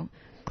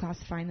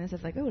 classifying this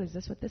as like, oh, is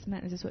this what this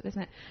meant? Is this what this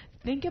meant?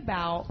 Think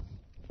about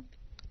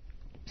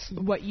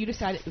what you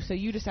decided. So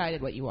you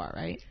decided what you are,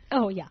 right?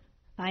 Oh, yeah.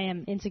 I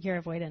am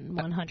insecure avoidant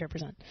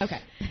 100%.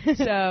 Okay.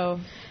 So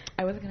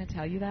I wasn't going to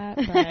tell you that,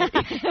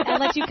 but I'll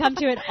let you come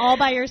to it all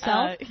by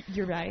yourself.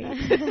 You're right.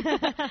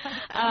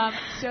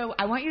 So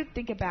I want you to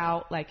think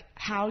about like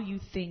how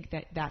you think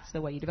that that's the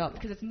way you develop,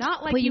 because it's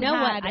not like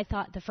what I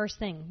thought the first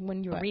thing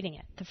when you were reading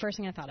it, the first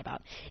thing I thought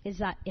about is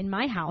that in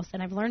my house,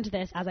 and I've learned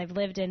this as I've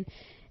lived in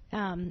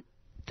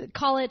the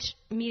college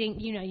meeting,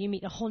 you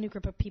meet a whole new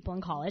group of people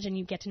in college and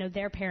you get to know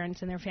their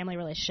parents and their family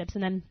relationships,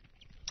 and then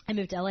I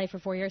moved to LA for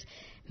 4 years,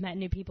 met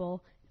new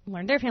people,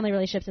 learned their family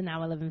relationships, and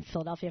now I live in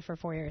Philadelphia for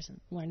 4 years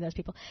and learned those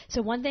people.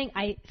 So one thing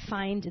I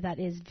find that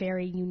is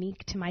very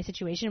unique to my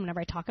situation whenever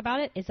I talk about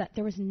it is that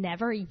there was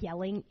never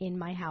yelling in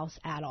my house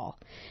at all.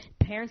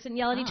 Parents didn't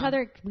yell at each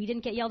other. We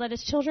didn't get yelled at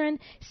as children.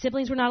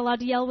 Siblings were not allowed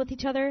to yell with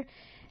each other.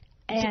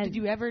 And so did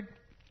you ever?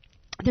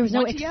 There was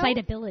no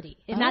excitability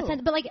in that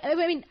sense. But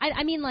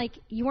I mean,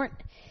 you weren't.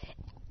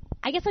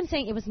 I guess I'm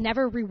saying it was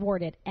never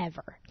rewarded,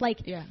 ever.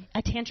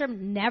 A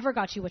tantrum never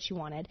got you what you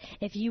wanted.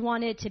 If you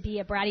wanted to be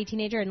a bratty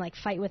teenager and,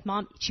 fight with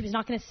mom, she was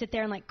not going to sit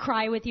there and,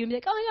 cry with you and be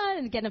like, oh, my God,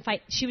 and get in a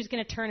fight. She was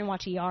going to turn and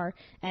watch ER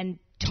and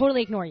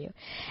totally ignore you.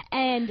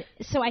 And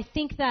so I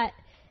think that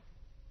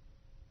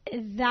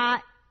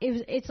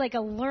it's like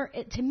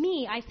to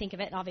me, I think of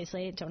it,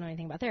 obviously, I don't know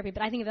anything about therapy,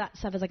 but I think of that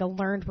stuff as like a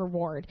learned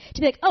reward.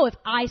 To be like, oh, if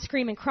I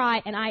scream and cry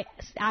and I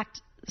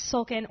act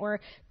sulken or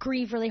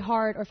grieve really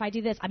hard, or if I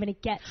do this, I'm going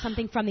to get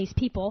something from these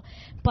people.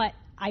 But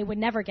I would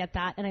never get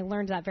that, and I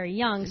learned that very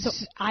young. So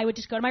I would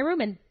just go to my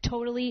room and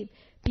totally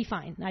be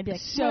fine. I'd be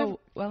like, well,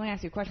 let me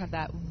ask you a question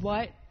about that.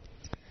 What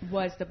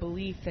was the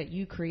belief that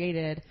you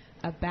created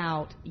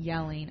about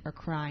yelling or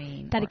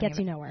crying? That it gets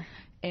you nowhere.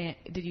 And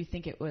did you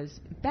think it was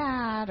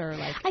bad, or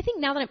I think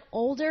now that I'm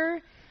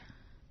older.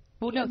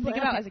 Well, no, think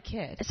about as a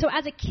kid. So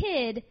as a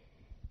kid,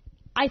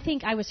 I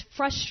think I was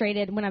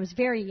frustrated when I was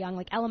very young,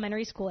 like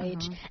elementary school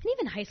age, and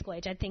even high school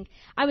age. I think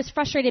I was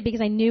frustrated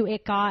because I knew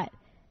it got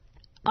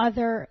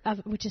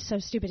which is so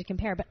stupid to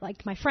compare, but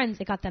my friends,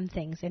 it got them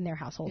things in their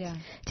households. Yeah.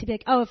 To be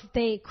like, oh, if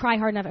they cry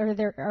hard enough,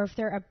 or if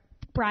they're a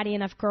bratty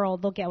enough girl,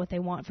 they'll get what they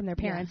want from their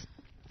parents.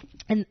 Yeah.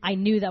 And I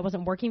knew that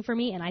wasn't working for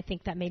me, and I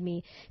think that made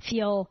me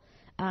feel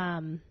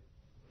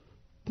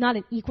not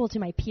an equal to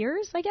my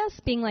peers, I guess,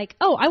 being like,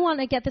 oh, I want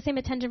to get the same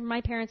attention from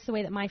my parents the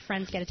way that my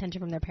friends get attention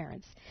from their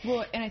parents.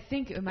 Well, and I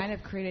think it might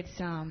have created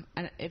some,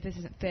 and if this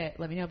isn't fit,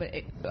 let me know, but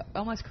it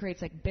almost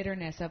creates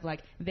bitterness of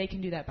they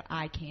can do that, but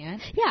I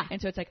can't. Yeah. And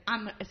so it's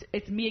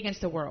it's me against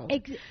the world.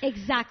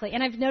 Exactly.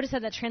 And I've noticed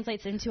that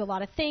translates into a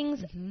lot of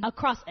things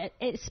across,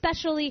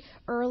 especially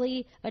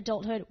early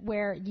adulthood,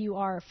 where you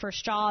are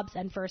first jobs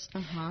and first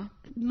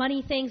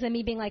money things, and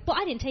me being like, well,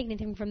 I didn't take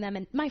anything from them,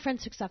 and my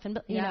friends took stuff, and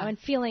and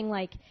feeling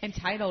like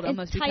entitled. entitled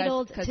almost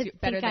entitled because to you're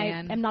better think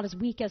than. I'm not as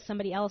weak as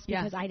somebody else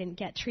because Yes. I didn't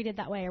get treated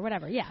that way or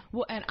whatever. Yeah.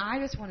 Well, and I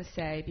just want to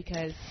say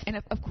because,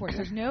 and of course,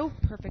 there's no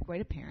perfect way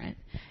to parent,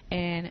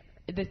 and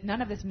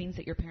none of this means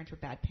that your parents were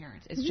bad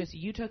parents. It's just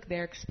you took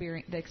their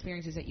the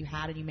experiences that you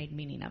had, and you made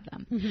meaning of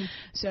them.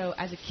 So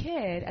as a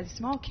kid, as a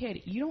small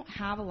kid, you don't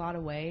have a lot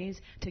of ways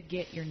to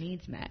get your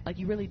needs met. Like,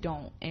 you really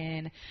don't.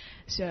 And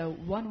so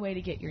one way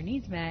to get your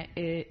needs met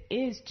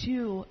is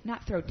to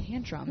not throw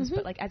tantrums,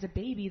 but like as a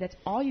baby, that's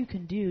all you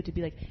can do to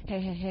be like,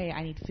 hey,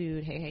 I need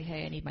food.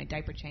 Hey, I need my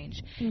diaper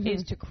changed,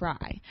 is to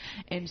cry.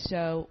 And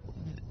so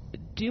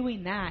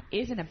doing that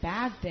isn't a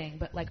bad thing,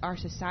 but like our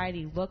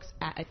society looks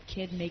at a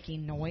kid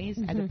making noise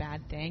as a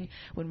bad thing,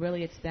 when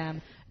really it's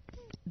them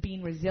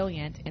being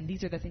resilient, and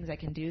these are the things I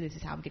can do, this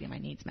is how I'm getting my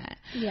needs met.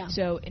 Yeah.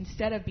 So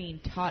instead of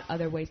being taught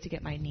other ways to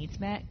get my needs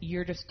met,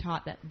 you're just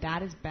taught that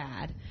that is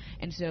bad.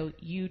 And so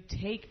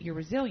you're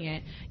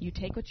resilient, you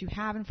take what you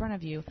have in front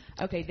of you,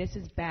 okay, this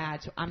is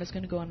bad, so I'm just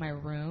going to go in my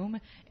room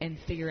and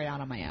figure it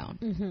out on my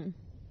own.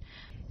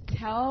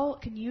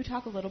 Can you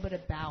talk a little bit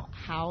about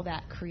how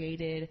that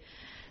created,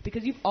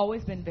 because you've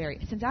always been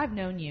since I've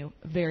known you,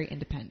 very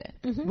independent,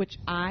 which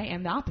I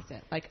am the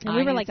opposite. Like, And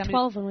we were like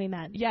 12 when we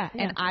met. Yeah,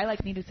 and I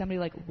like needed somebody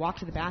to like walk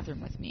to the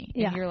bathroom with me.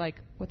 Yeah. And you're like,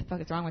 what the fuck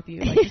is wrong with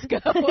you? Like, just go.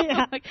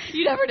 Like,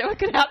 you never know what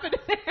could happen in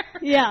there.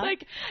 Yeah.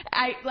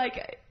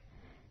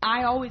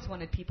 I always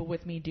wanted people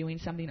with me doing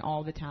something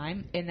all the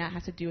time, and that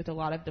has to do with a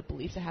lot of the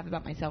beliefs I have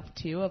about myself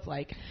too, of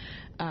like,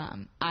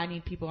 I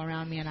need people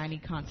around me and I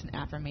need constant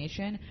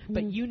affirmation,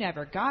 but you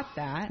never got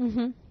that.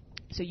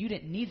 So you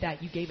didn't need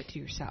that. You gave it to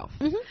yourself.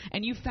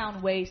 And you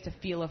found ways to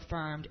feel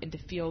affirmed and to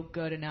feel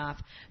good enough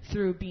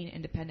through being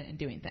independent and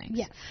doing things.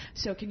 Yes.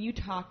 So can you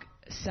talk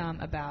some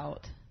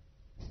about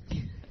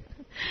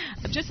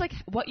just like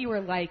what you were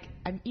like,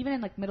 even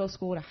in like middle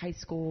school to high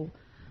school,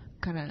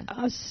 kind of?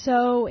 I was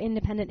so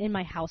independent in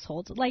my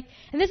household. Like,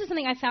 and this is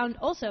something I found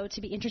also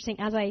to be interesting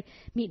as I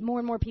meet more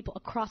and more people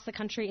across the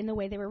country in the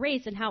way they were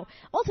raised, and how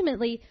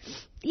ultimately,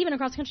 even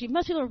across the country,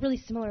 most people are really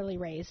similarly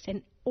raised,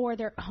 or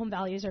their home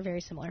values are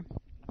very similar.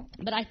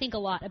 But I think a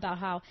lot about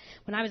how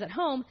when I was at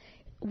home,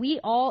 we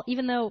all,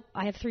 even though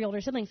I have 3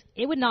 older siblings,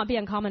 it would not be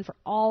uncommon for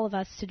all of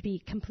us to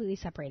be completely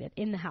separated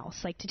in the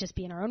house, like to just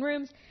be in our own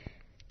rooms,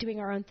 doing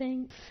our own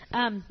thing.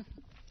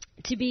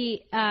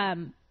 We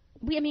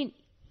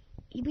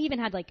even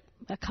had like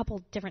a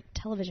couple different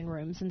television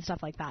rooms and stuff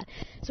like that.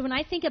 So when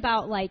I think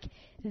about like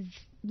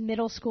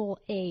middle school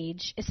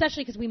age,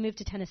 especially because we moved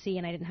to Tennessee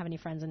and I didn't have any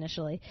friends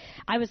initially,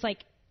 I was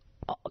like,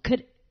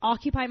 could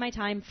occupy my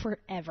time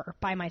forever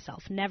by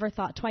myself. Never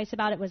thought twice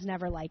about it. Was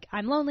never like,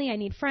 I'm lonely, I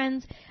need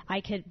friends. I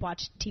could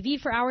watch TV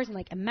for hours and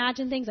like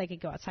imagine things. I could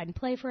go outside and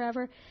play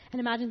forever and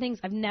imagine things.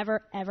 I've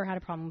never ever had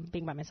a problem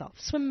being by myself,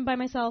 swimming by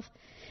myself.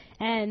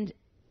 And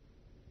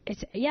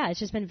it's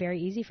just been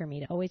very easy for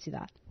me to always do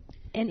that.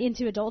 And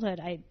into adulthood,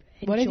 I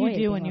enjoy. What did you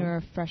do when alone. you were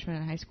a freshman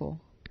in high school?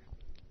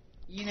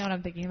 You know what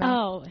I'm thinking about?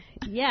 Oh,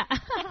 yeah.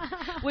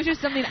 Which is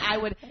something I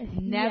would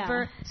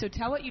never. Yeah. So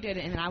tell what you did,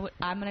 and then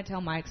I'm going to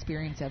tell my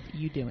experience of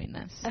you doing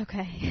this.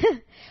 Okay.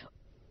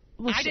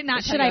 Well, I did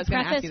not. Should I I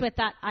preface with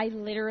that I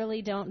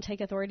literally don't take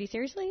authority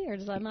seriously, or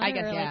does that matter? I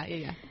guess, or yeah, like,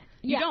 yeah.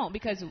 You don't,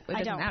 because it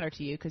doesn't matter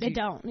to you. It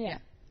don't, yeah.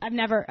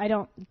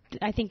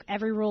 I think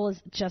every rule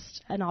is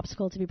just an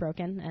obstacle to be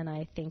broken, and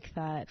I think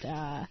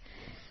that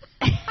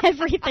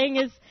everything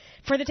is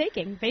for the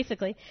taking,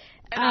 basically.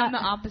 And I'm the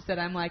opposite.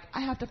 I'm like,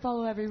 I have to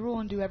follow every rule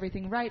and do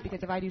everything right,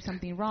 because if I do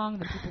something wrong,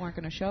 then people aren't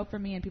going to show up for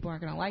me and people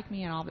aren't going to like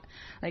me and all.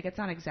 Like, it's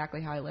not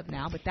exactly how I live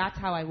now, but that's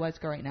how I was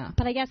growing up.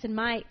 But I guess in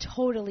my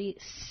totally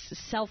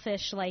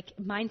selfish like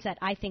mindset,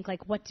 I think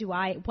like, what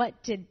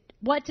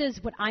does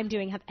what I'm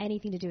doing have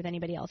anything to do with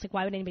anybody else? Like,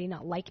 why would anybody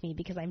not like me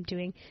because I'm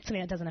doing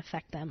something that doesn't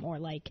affect them, or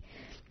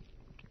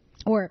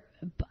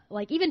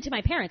even to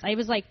my parents, I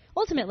was like,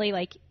 ultimately,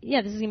 like,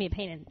 yeah, this is gonna be a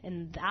pain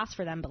in the ass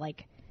for them, but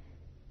like,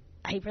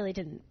 I really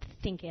didn't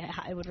think it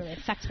would really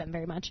affect them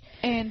very much.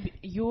 And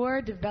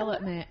your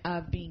development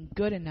of being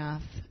good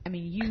enough, I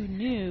mean, you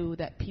knew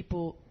that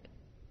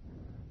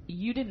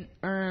you didn't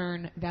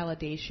earn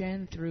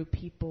validation through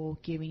people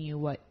giving you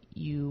what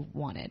you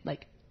wanted.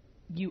 Like,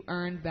 you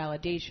earned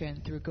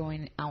validation through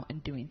going out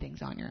and doing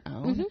things on your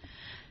own. Mm-hmm.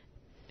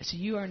 So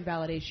you earned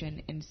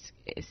validation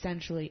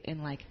essentially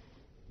in like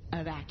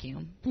a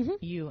vacuum. Mm-hmm.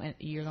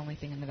 You're the only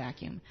thing in the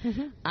vacuum.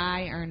 Mm-hmm.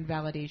 I earned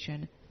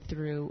validation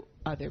through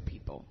other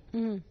people.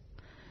 Mm-hmm.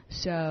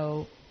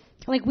 So,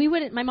 like,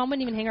 my mom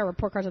wouldn't even hang our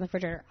report cards on the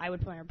refrigerator. I would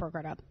put my report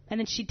card up, and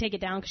then she'd take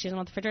it down because she doesn't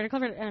want the refrigerator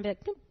covered, and I'd be like,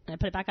 and I'd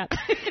put it back up.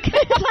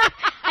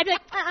 I'd be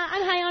like,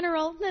 I'm high on a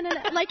roll. No.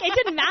 Like, it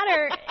didn't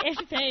matter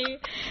if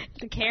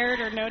they cared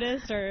or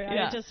noticed, or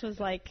I just was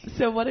like.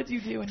 So what did you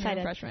do when you were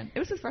a freshman? It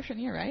was his freshman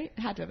year, right?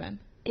 It had to have been.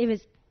 It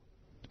was.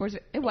 Or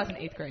it wasn't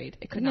 8th grade.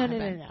 It could not have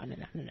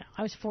been. No.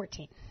 I was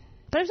 14.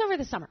 But it was over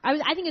the summer. I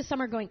think it was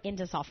summer going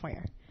into sophomore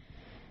year.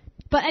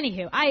 But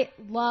anywho, I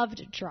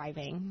loved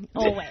driving,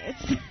 always.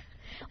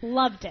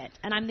 Loved it.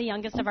 And I'm the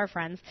youngest of our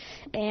friends.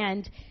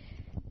 And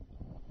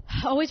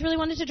always really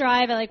wanted to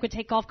drive. I would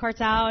take golf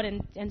carts out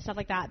and stuff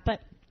like that.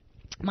 But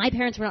My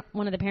parents were not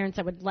one of the parents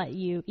that would let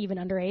you, even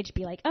underage,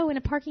 be like, oh, in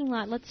a parking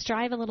lot, let's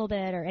drive a little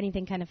bit or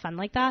anything kind of fun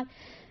like that.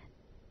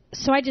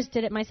 So I just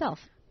did it myself.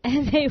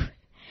 And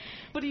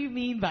What do you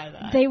mean by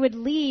that? they would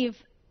leave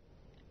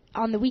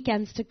on the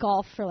weekends to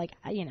golf for like,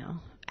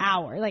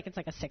 hour. Like it's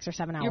like a 6 or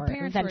 7 hour Your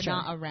parents adventure. were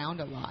not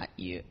around a lot.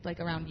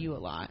 Around you a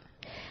lot.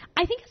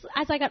 I think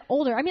as I got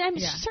older, I mean, I'm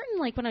Yeah. certain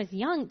like when I was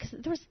young, because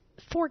there was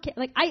 4 kids.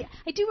 Like I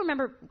do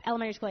remember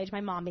elementary school age,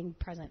 my mom being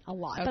present a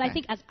lot. But I Okay.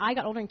 think as I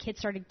got older and kids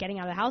started getting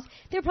out of the house,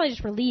 they were probably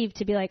just relieved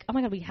to be like, oh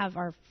my God, we have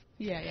our.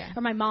 Yeah.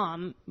 Or my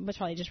mom was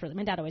probably just relieved.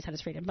 My dad always had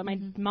his freedom, but my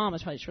mom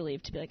was probably just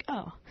relieved to be like,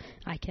 oh,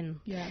 I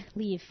can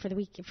leave for the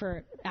week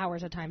for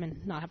hours at a time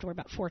and not have to worry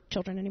about 4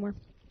 children anymore.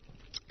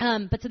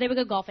 But so they would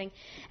go golfing,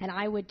 and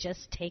I would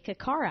just take a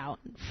car out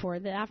for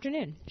the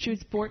afternoon. She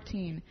was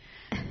 14.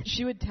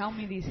 She would tell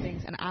me these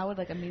things, and I would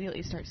like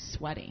immediately start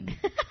sweating.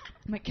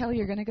 I'm like, Kelly,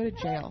 you're going to go to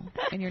jail,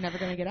 and you're never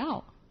going to get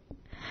out.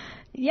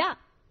 Yeah.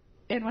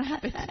 And what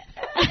happened?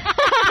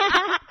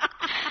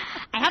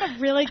 I had a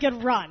really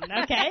good run,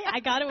 okay? I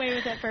got away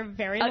with it for a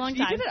very long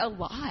time. You did it a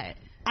lot.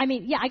 I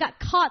mean, yeah, I got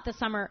caught the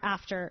summer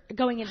after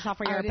going into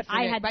sophomore year, but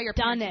I had by your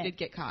done parents, it. You did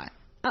get caught.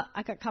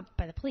 I got caught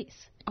by the police.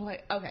 Oh,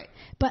 okay.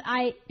 But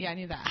I I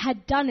knew that.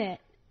 had done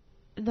it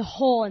the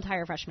whole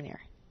entire freshman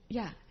year.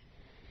 Yeah.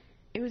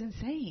 It was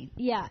insane.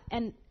 Yeah,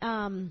 and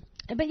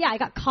but yeah, I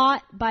got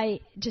caught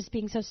by just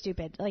being so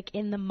stupid, like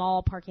in the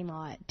mall parking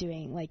lot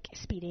doing like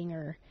speeding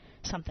or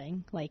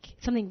something, like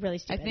something really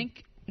stupid.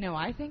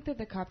 I think that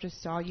the cop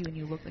just saw you and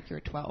you looked like you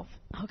were 12.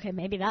 Okay,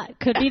 maybe that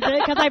could be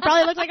because I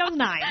probably looked like I was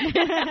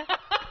 9.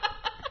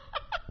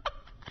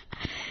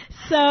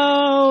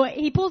 So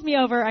he pulls me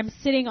over. I'm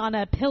sitting on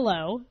a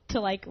pillow to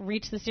like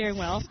reach the steering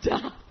wheel.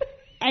 Stop.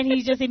 And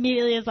he just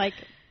immediately is like,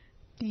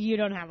 you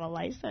don't have a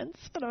license.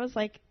 And I was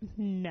like,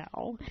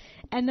 no.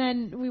 And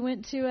then we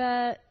went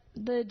to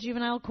the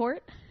juvenile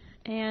court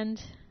and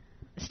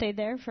stayed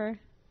there for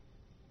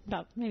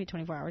about maybe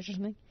 24 hours or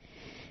something.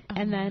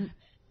 And then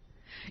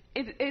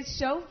It's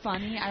so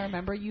funny. I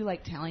remember you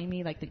like telling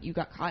me like that you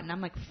got caught, and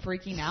I'm like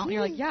freaking out. And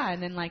you're like, yeah,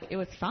 and then like it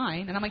was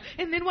fine, and I'm like,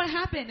 and then what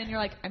happened? And you're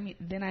like,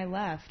 then I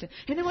left,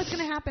 and then what's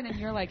gonna happen? And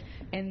you're like,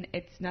 and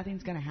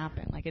nothing's gonna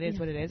happen. Like it is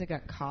what it is. I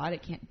got caught.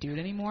 It can't do it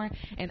anymore.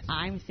 And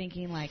I'm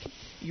thinking like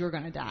you're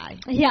gonna die.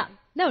 Yeah,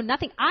 no,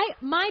 nothing.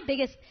 My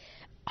biggest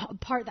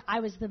part that I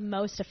was the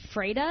most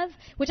afraid of,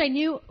 which I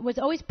knew was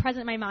always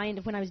present in my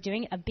mind when I was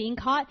doing it, of being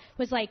caught,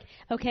 was like,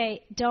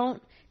 okay,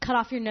 don't cut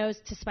off your nose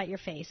to spite your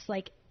face.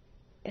 Like,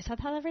 is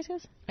that how that phrase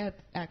goes? I have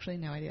actually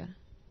no idea.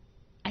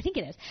 I think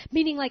it is.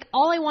 Meaning, like,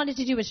 all I wanted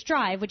to do was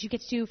drive, which you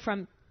get to do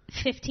from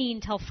 15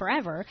 till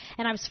forever,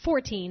 and I was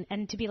 14,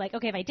 and to be like,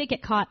 okay, if I did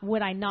get caught,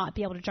 would I not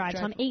be able to drive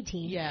till I'm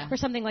 18? Yeah. Or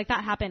something like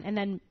that happen, and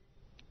then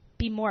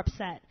be more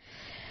upset.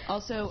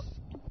 Also,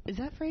 is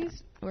that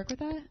phrase work with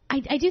that?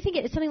 I do think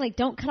it's something like,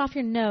 don't cut off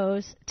your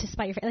nose to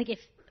spite your face. Like, if...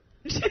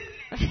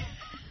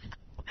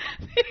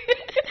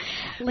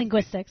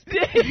 Linguistics.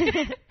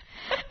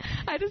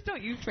 I just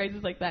don't use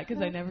phrases like that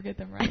because I never get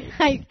them right.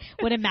 I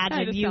would imagine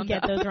I just you sound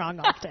get dumb. those wrong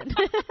often.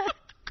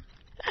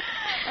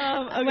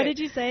 Okay. What did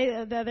you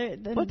say?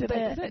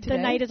 The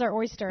night is our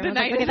oyster. The And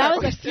I was night like, okay, is that our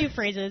was oyster. a few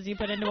phrases you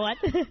put into what?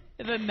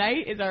 The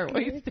night is our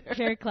oyster.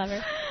 Very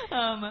clever.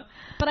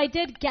 But I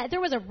did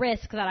there was a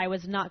risk that I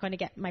was not going to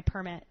get my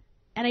permit.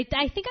 And I think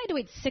I had to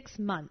wait 6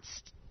 months.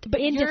 But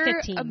into your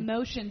 15.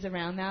 Emotions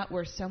around that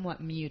were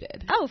somewhat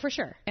muted. Oh, for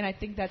sure. And I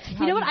think that's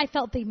how You know what I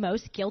felt the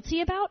most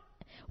guilty about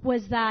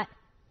was that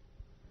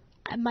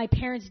my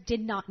parents did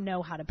not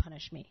know how to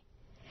punish me.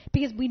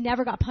 Because we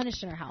never got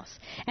punished in our house.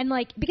 And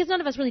like, because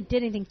none of us really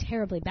did anything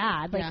terribly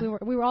bad. Like Yeah.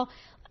 we were all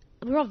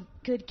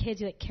good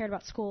kids who like cared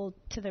about school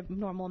to the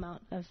normal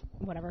amount of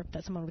whatever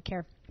that someone would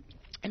care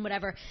and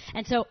whatever.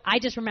 And so I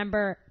just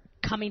remember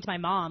coming to my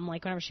mom,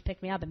 like whenever she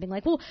picked me up and being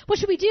like, well, what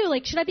should we do?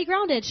 Like, should I be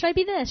grounded? Should I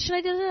be this? Should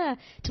I do that?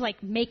 To like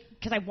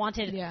because I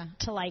wanted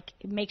to like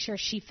make sure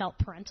she felt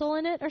parental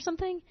in it or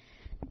something.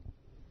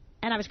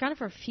 And I was grounded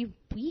for a few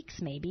weeks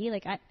maybe.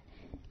 Like I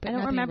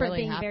don't remember it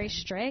being very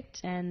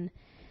strict. And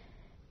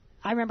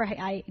I remember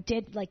I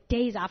did, like,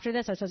 days after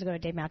this, I was supposed to go to a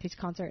Dave Matthews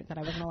concert that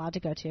I wasn't allowed to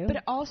go to. But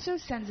it also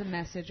sends a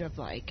message of,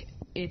 like,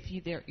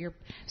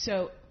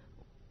 so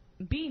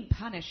being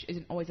punished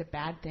isn't always a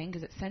bad thing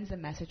because it sends a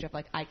message of,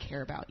 like, I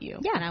care about you.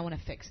 Yeah. And I want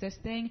to fix this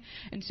thing.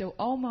 And so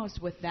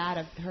almost with that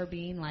of her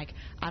being like,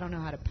 I don't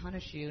know how to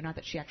punish you, not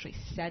that she actually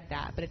said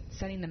that, but it's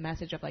sending the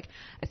message of, like,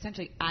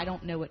 essentially, I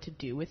don't know what to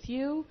do with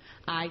you.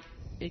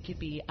 It could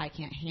be, I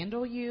can't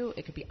handle you.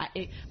 It could be,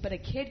 but a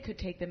kid could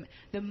take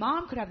the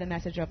mom could have the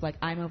message of, like,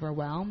 I'm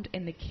overwhelmed,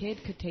 and the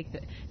kid could take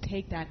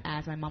that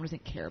as my mom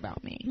doesn't care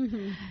about me.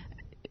 Mm-hmm.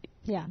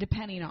 Yeah.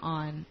 Depending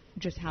on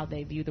just how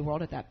they view the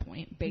world at that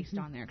point, based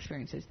on their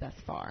experiences thus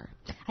far.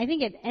 I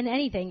think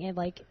it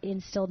like,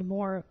 instilled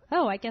more,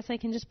 I guess I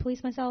can just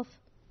police myself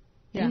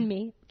in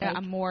me. Like,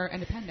 I'm more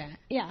independent.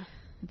 Yeah.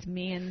 It's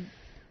me and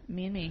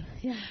me.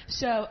 Yeah.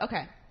 So,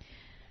 okay.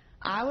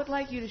 I would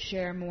like you to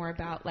share more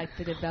about, like,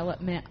 the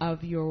development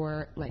of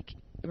your, like,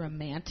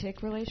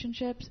 romantic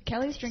relationships.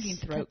 Kelly's drinking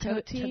throat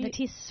coat tea. The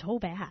tea's so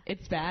bad.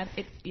 It's bad.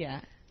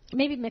 Yeah.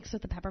 Maybe mixed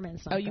with the peppermint.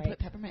 It's not you great. put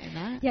peppermint in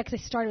that? Yeah, because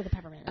I started with the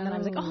peppermint, and then I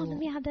was like, oh, let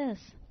me add this.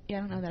 Yeah, I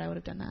don't know that I would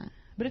have done that,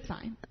 but it's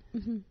fine.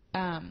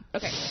 Mm-hmm.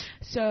 Okay,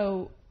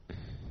 so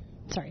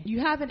sorry, you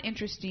have an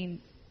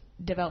interesting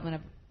development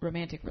of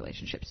romantic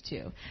relationships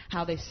too,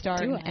 how they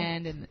start and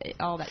end and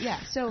all that. Yeah.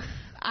 So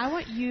I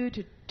want you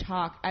to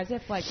talk as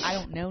if like I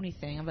don't know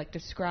anything. I'm like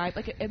describe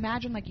like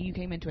imagine like you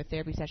came into a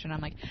therapy session.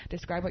 I'm like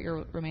describe what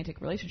your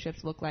romantic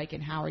relationships look like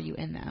and how are you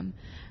in them.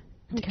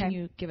 Okay. Can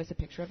you give us a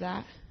picture of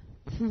that?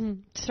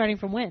 Starting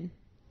from when?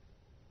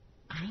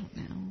 I don't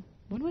know.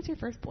 When was your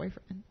first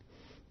boyfriend?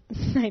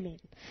 I mean,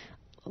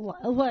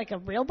 like a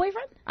real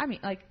boyfriend? I mean,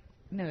 like,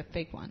 no, a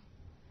fake one.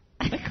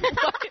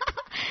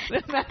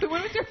 Like, what?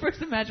 When was your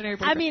first imaginary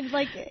boyfriend? I mean,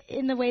 like,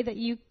 in the way that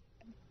you,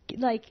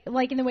 like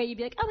in the way you'd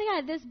be like, oh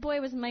my God, this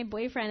boy was my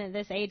boyfriend at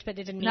this age, but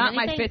it didn't mean anything.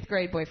 Not my 5th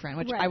grade boyfriend,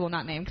 which I will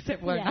not name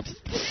because we're not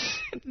just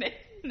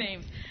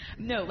names.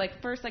 No, like,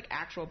 first, like,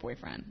 actual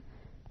boyfriend.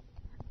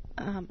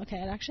 Okay,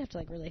 I'd actually have to,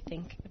 like, really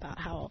think about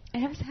how... I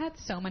have had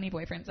so many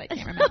boyfriends I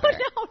can't remember.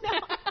 No.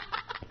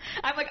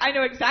 I'm like, I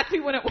know exactly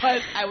when it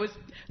was. I was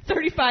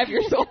 35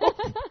 years old.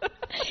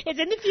 It's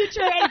in the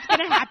future and it's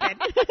going to happen.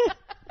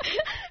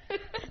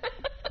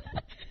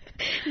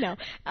 No.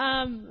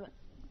 I mean,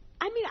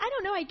 I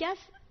don't know. I guess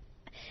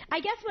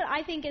what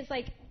I think is,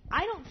 like,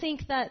 I don't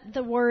think that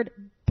the word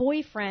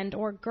boyfriend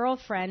or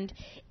girlfriend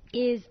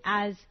is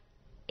as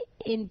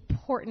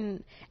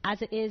important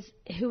as it is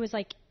who was,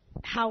 like,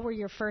 how were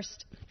your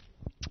first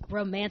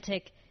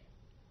romantic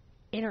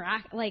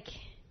like,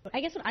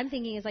 I guess what I'm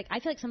thinking is, like, I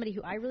feel like somebody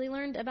who I really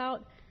learned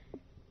about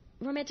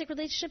romantic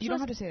relationships. You don't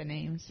have to say the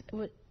names.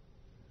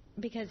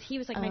 Because he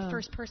was, like, my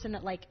first person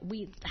that, like,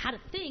 we had a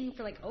thing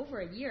for, like,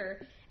 over a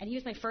year, and he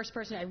was my first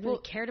person I really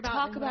cared about.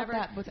 Talk about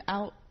that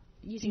without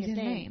using his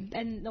name.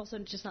 And also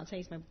just not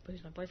saying he's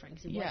my boyfriend.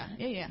 Cause he Yeah.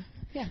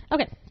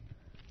 Okay.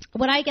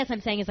 What I guess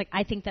I'm saying is, like,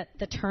 I think that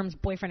the terms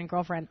boyfriend and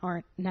girlfriend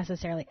aren't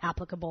necessarily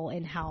applicable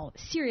in how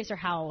serious or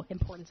how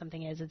important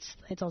something is.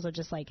 It's also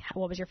just, like,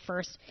 what was your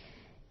first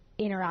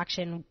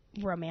interaction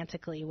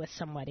romantically with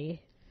somebody?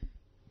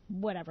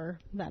 Whatever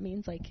that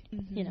means, like,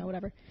 you know,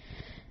 whatever.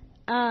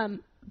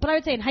 But I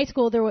would say in high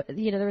school there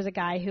was a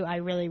guy who I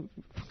really,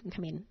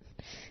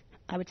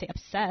 I would say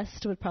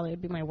obsessed would probably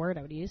be my word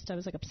I would use. I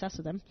was, like, obsessed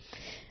with him.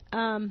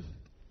 And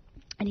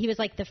he was,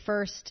 like, the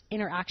first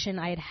interaction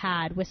I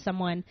had with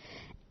someone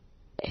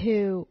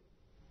who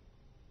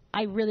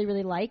I really,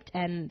 really liked,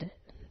 and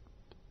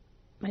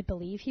I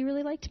believe he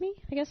really liked me,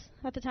 I guess,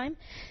 at the time.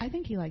 I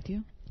think he liked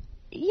you.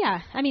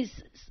 Yeah. I mean,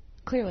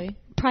 clearly.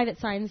 Private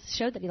signs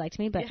showed that he liked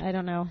me, but I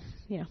don't know,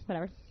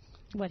 whatever,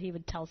 what he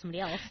would tell somebody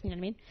else, you know what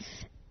I mean?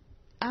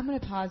 I'm going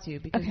to pause you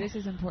because this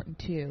is important,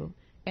 too,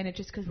 and it's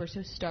just because we're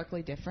so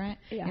starkly different,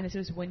 and this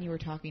was when you were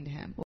talking to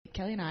him.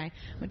 Kelly and I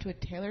went to a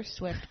Taylor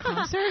Swift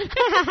concert.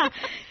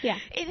 Yeah.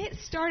 And it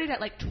started at,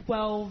 like,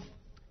 12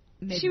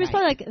 midnight. She was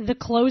probably, like, the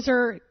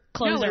closers.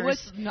 No, it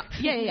was not.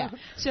 Yeah.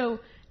 So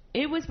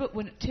it was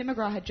when Tim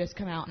McGraw had just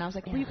come out, and I was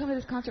like, will you come to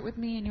this concert with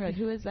me? And you were like,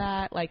 who is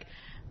that? Like,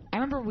 I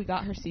remember we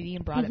got her CD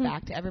and brought it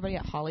back to everybody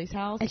at Holly's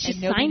house. And she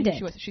signed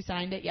it. She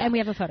signed it, yeah. And we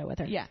have a photo with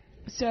her. Yeah.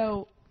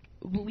 So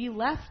we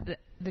left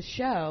the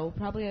show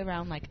probably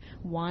around, like,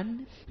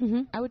 1,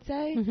 I would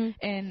say.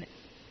 And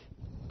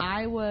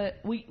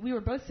we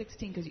were both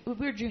 16 because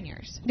we were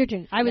juniors. You're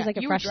junior. I was like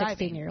a fresh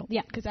 16-year-old.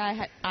 Yeah, because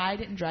I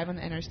didn't drive on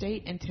the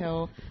interstate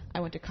until I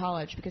went to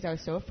college because I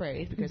was so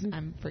afraid because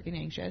I'm freaking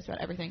anxious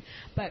about everything.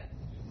 But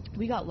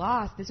we got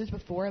lost. This was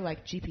before,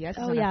 like, GPS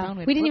was on our phone.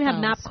 We didn't even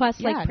have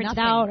MapQuest, like, printed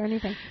out or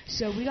anything.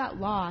 So we got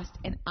lost,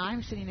 and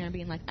I'm sitting there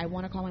being like, I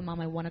want to call my mom.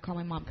 I want to call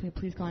my mom. Can we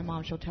please call my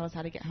mom? She'll tell us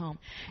how to get home.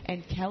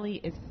 And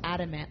Kelly is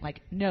adamant,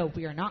 like, no,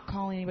 we are not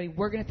calling anybody.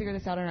 We're going to figure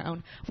this out on our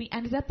own. We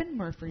ended up in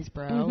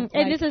Murfreesboro. Like,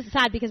 and this is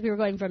sad because we were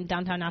going from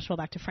downtown Nashville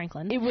back to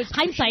Franklin. It was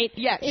hindsight.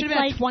 Yeah, it should have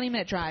been a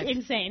 20-minute drive.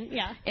 Insane,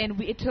 yeah.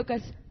 And it took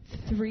us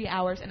 3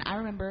 hours, and I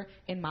remember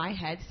in my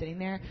head sitting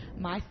there,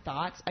 my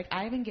thoughts, like,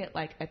 I even get,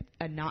 like,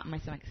 a knot in my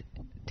stomach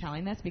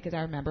telling this because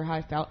I remember how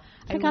I felt.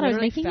 Oh my God, I was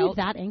making you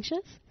that anxious?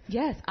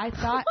 Yes, I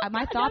thought,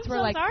 my thoughts were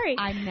like,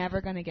 I'm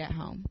never going to get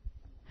home.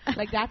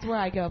 Like, that's where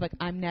I go, like,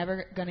 I'm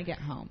never going to get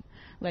home.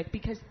 Like,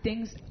 because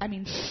things,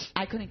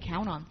 I couldn't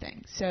count on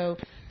things. So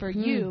for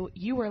you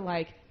were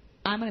like,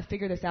 I'm going to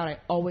figure this out. I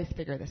always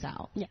figure this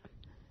out. Yeah.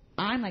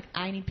 I'm like,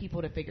 I need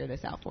people to figure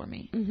this out for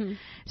me.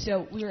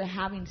 So we were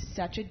having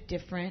such a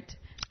different experience.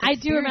 I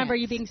do remember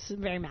you being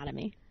very mad at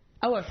me.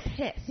 Oh, I was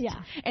pissed.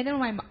 Yeah. And then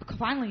when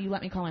finally you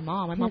let me call my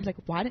mom, my mom's like,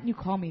 why didn't you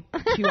call me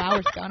 2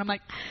 hours ago? And I'm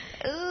like,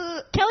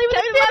 Kelly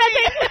was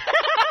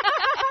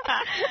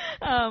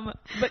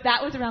but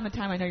that was around the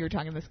time I know you were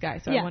talking to this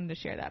guy, so I wanted to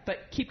share that. But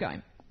keep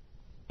going.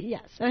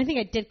 Yes, and I think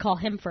I did call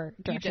him for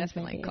directions.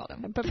 You definitely called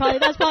him. But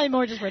that's probably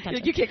more just for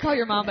attention. You can't call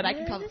your mom, but I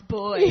can call this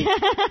boy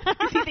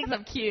because he thinks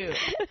I'm cute.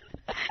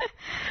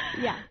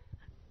 Yeah.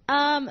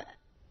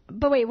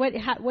 But wait, what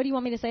do you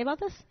want me to say about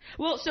this?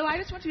 Well, so I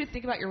just want you to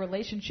think about your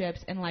relationships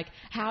and, like,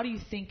 how do you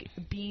think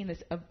being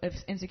this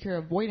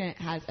insecure avoidant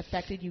has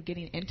affected you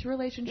getting into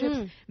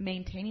relationships,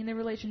 maintaining the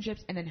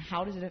relationships, and then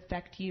how does it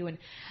affect you in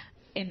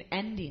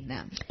ending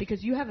them?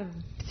 Because you have a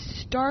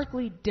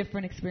starkly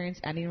different experience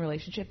ending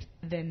relationships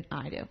than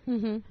I do.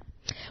 Mm-hmm.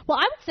 Well,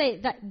 I would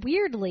say that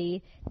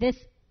weirdly, this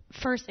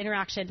first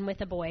interaction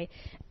with a boy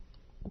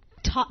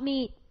taught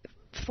me,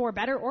 for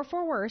better or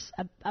for worse,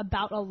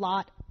 about a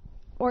lot.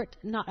 Or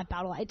not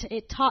about a lot.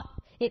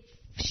 It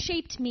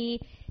shaped me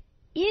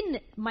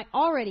in my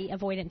already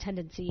avoidant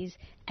tendencies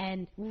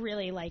and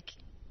really like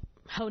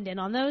honed in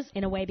on those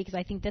in a way, because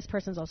I think this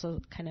person's also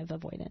kind of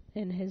avoidant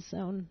in his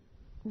own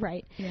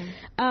right. Yeah.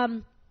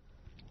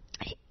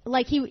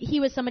 Like he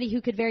was somebody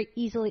who could very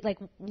easily, like,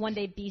 one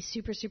day be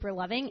super, super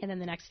loving and then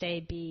the next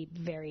day be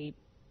very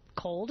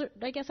cold,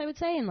 I guess I would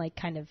say, and like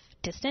kind of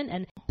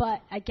distant.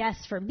 But I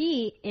guess for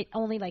me, it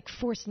only like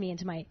forced me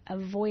into my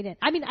avoidant.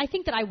 I mean, I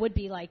think that I would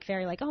be like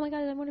very like, oh my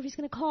God, I wonder if he's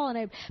going to call.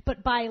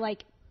 But by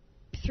like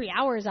 3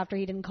 hours after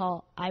he didn't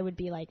call, I would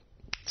be like,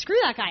 screw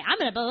that guy, I'm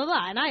going to blah,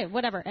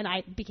 blah, blah, and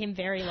I became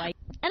very like,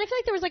 and I feel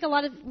like there was like a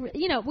lot of,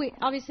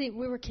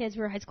 we were kids,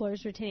 we were high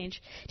schoolers, we were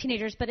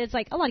teenagers, but it's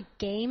like a lot of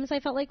games I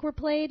felt like were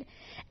played,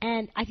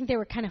 and I think they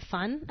were kind of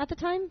fun at the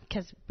time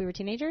because we were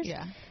teenagers.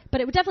 Yeah.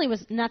 But it definitely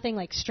was nothing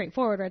like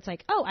straightforward where it's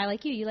like, oh, I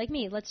like you, you like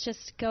me, let's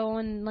just go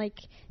and like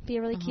be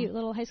a really cute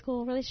little high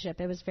school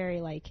relationship. It was very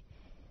like,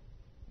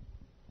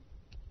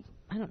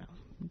 I don't know,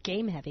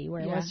 game heavy,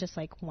 where it was just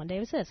like one day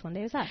it was this, one day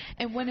it was that.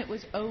 And when it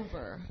was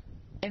over,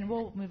 and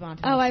we'll move on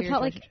to I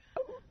felt like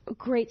a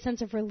great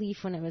sense of relief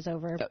when it was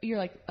over. So you're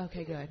like,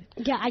 okay, good.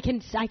 Yeah, I can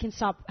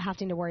stop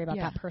having to worry about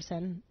that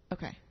person.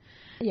 Okay.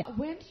 Yeah.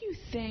 When do you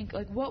think,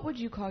 like, what would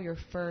you call your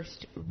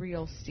first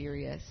real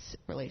serious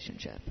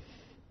relationship?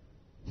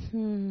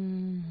 So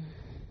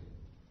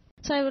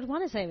I would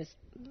want to say it was...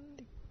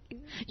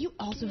 You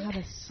also have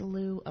a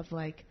slew of,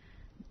 like...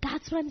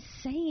 That's what I'm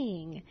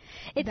saying.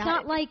 It's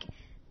not like...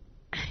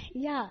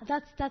 Yeah,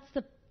 that's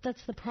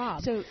the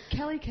problem. So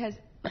Kelly has...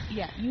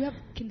 Yeah, you have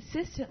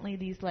consistently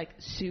these like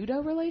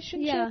pseudo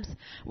relationships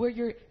where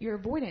you're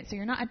avoidant, so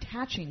you're not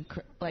attaching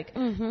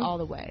all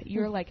the way.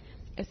 You're like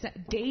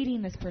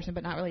dating this person,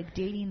 but not really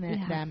dating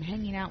them,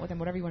 hanging out with them,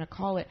 whatever you want to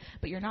call it.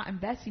 But you're not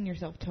investing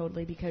yourself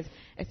totally, because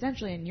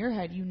essentially in your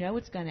head you know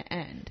it's going to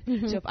end.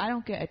 So if I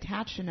don't get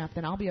attached enough,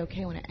 then I'll be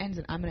okay when it ends,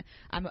 and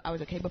I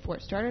was okay before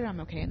it started. I'm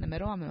okay in the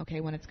middle. I'm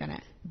okay when it's going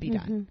to be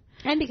done.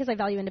 And because I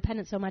value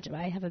independence so much,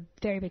 I have a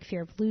very big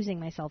fear of losing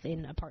myself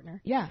in a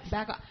partner. Yeah,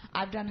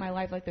 I've done my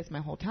life like this my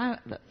whole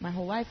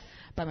life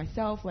by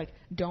myself. Like,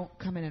 don't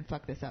come in and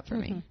fuck this up for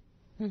me.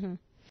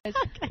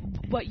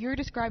 What you're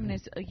describing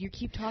is you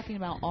keep talking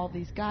about all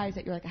these guys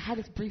that you're like, I had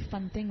this brief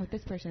fun thing with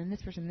this person and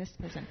this person and this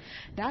person.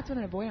 That's what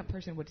an avoidant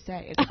person would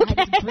say. Is, I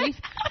had this brief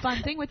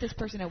fun thing with this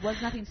person. It was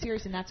nothing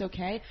serious, and that's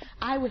okay.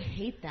 I would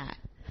hate that.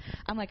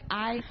 I'm like,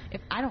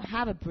 if I don't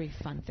have a brief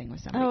fun thing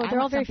with somebody, they're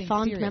all very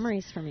fond serious.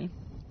 Memories for me.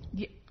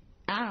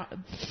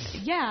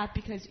 Yeah,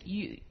 because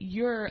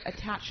you're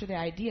attached to the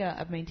idea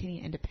of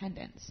maintaining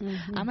independence.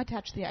 I'm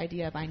attached to the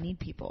idea of I need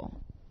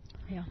people.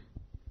 Yeah.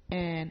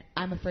 And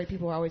I'm afraid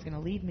people are always going to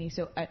leave me.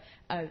 So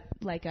a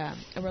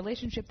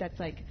relationship that's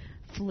like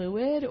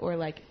fluid or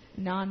like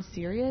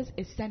non-serious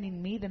is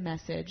sending me the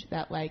message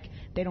that like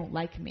they don't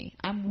like me.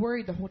 I'm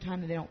worried the whole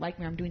time that they don't like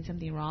me or I'm doing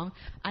something wrong.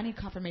 I need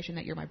confirmation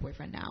that you're my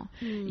boyfriend now.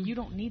 You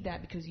don't need that,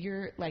 because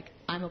you're like,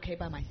 I'm okay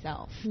by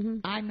myself.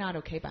 I'm not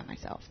okay by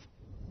myself.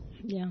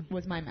 Yeah.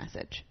 Was my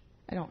message.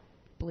 I don't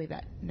believe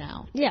that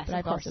now. Yes, but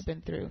I've course. also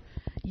been through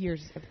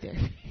years of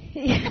therapy.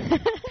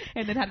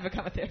 And then had to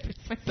become a therapist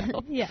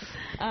myself. Yes.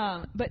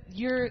 But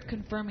you're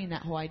confirming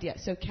that whole idea.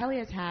 So Kelly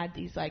has had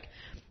these like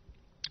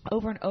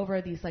over and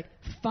over these like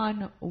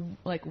fun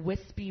like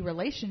wispy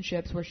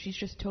relationships where she's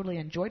just totally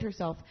enjoyed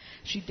herself.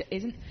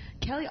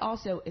 Kelly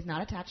also is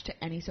not attached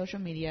to any social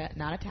media,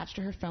 not attached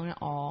to her phone at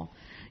all.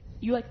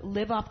 You like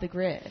live off the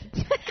grid.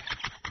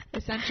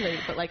 Essentially,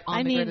 but like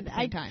on the grid at the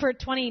same time. For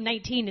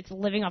 2019, it's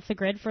living off the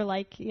grid for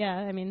like,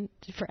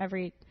 for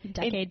every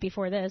decade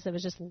before this, it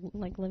was just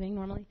like living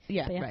normally.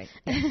 Yeah, right.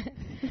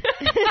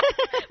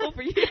 Well,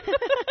 for you.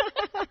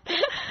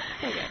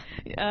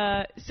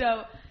 Okay.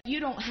 So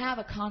you don't have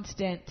a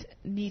constant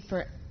need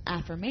for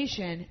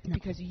affirmation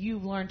because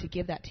you've learned to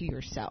give that to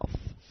yourself.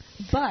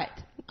 But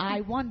I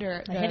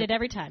wonder... I hit it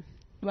every time.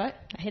 What?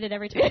 I hit it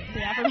every time,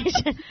 the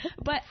affirmation.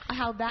 But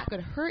how that could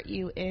hurt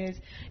you is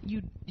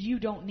you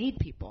don't need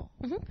people.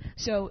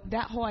 So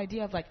that whole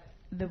idea of like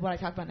what I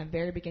talked about in the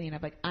very beginning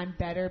of like, I'm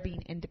better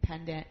being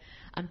independent,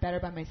 I'm better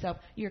by myself.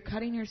 You're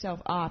cutting yourself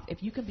off.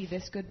 If you can be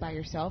this good by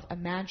yourself,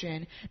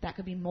 imagine that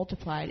could be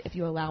multiplied if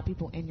you allow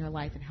people in your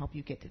life and help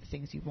you get to the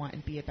things you want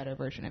and be a better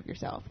version of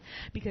yourself.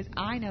 Because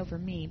I know for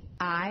me,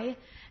 I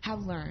have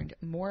learned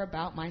more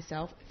about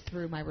myself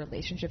through my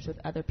relationships with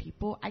other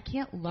people. I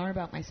can't learn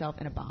about myself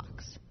in a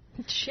box.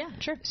 Yeah,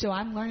 sure. So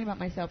I'm learning about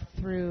myself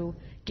through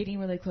getting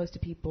really close to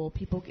people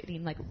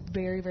getting like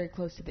very, very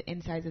close to the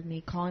insides of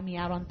me, calling me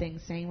out on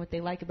things, saying what they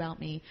like about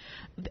me.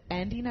 The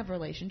ending of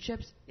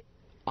relationships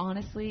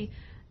honestly,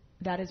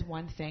 that is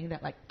one thing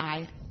that, like,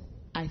 I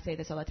say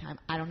this all the time.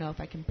 I don't know if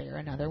I can bear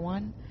another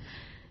one.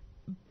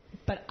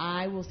 But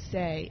I will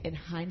say, in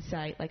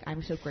hindsight, like,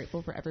 I'm so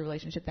grateful for every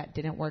relationship that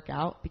didn't work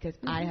out, because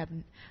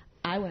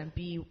I wouldn't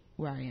be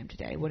where I am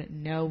today. Wouldn't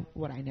know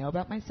what I know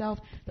about myself.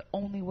 The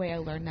only way I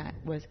learned that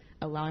was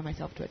allowing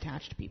myself to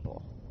attach to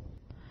people.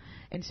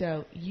 And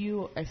so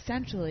you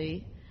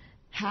essentially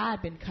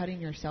had been cutting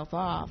yourself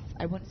off.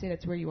 I wouldn't say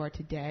that's where you are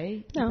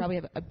today. No. You probably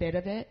have a bit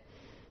of it,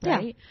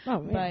 right? Yeah.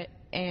 Oh, yeah.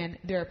 And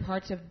there are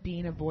parts of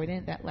being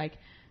avoidant that, like,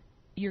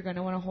 you're going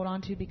to want to hold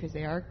on to, because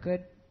they are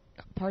good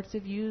parts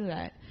of you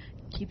that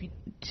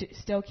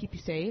still keep you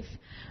safe,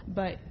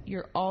 but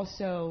you're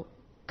also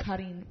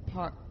cutting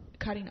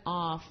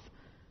off,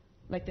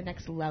 like, the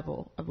next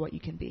level of what you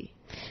can be.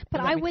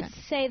 But I would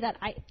say that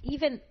I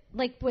even,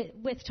 like,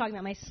 with talking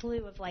about my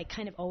slew of, like,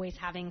 kind of always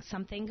having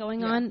something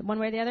going on one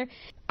way or the other,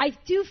 I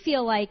do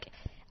feel like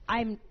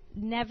I'm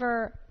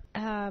never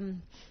how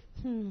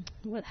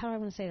do I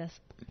want to say this?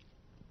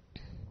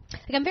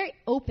 Like, I'm very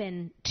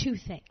open to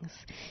things,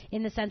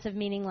 in the sense of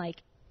meaning, like,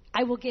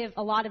 I will give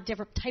a lot of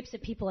different types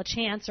of people a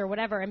chance or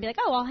whatever, and be like,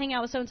 oh, I'll hang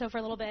out with so-and-so for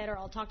a little bit, or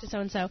I'll talk to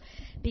so-and-so,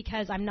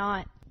 because I'm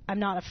not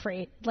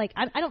afraid. Like,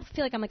 I don't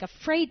feel like I'm, like,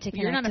 afraid to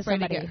connect to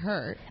somebody. You're not afraid to get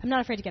hurt. I'm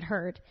not afraid to get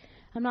hurt.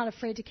 I'm not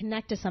afraid to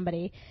connect to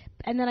somebody.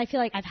 And then I feel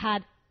like I've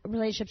had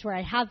relationships where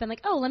I have been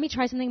like, oh, let me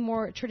try something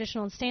more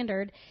traditional and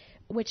standard,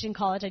 which in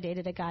college I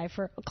dated a guy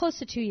for close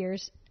to 2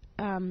 years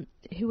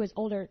who was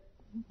older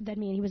than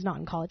me, and he was not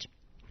in college.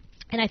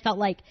 And I felt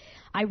like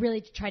I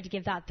really tried to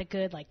give that the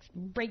good, like,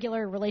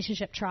 regular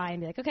relationship try, and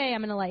be like, okay, I'm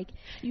going to, like...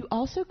 You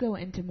also go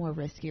into more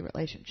risky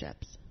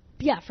relationships.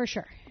 Yeah, for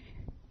sure.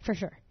 For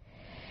sure.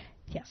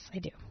 Yes, I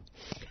do.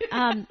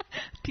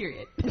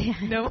 Period. Yeah.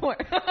 No more.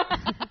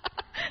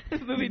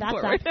 Moving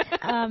forward.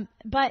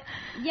 But,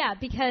 yeah,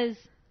 because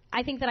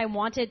I think that I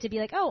wanted to be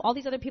like, oh, all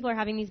these other people are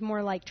having these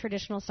more, like,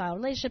 traditional style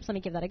relationships. Let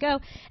me give that a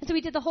go. And so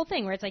we did the whole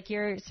thing where it's like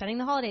you're spending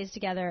the holidays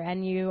together,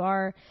 and you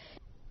are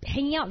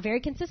hanging out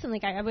very consistently.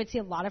 Like, I would see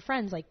a lot of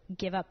friends, like,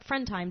 give up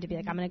friend time to be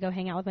like, I'm going to go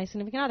hang out with my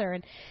significant other.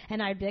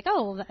 And I'd be like,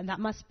 oh,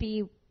 that must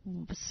be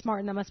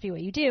smart, and that must be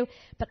what you do.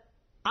 But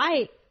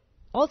I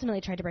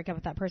ultimately tried to break up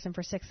with that person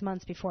for 6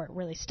 months before it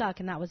really stuck,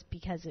 and that was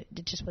because it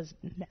just was,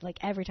 like,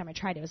 every time I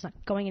tried it was not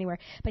going anywhere.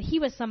 But he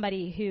was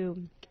somebody who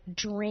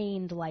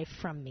drained life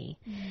from me.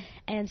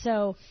 And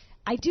so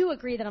I do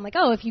agree that I'm like,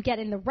 oh, if you get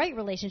in the right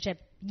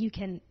relationship, you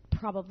can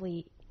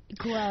probably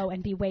grow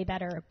and be way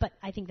better. But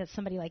I think that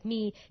somebody like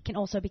me can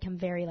also become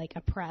very, like,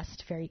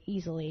 oppressed very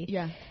easily.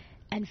 Yeah.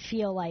 And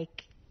feel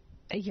like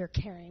you're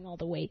carrying all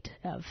the weight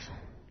of...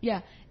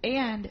 Yeah.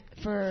 And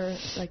for,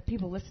 like,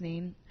 people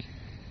listening,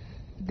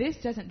 this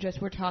doesn't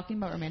just, we're talking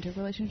about romantic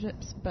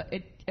relationships, but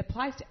it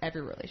applies to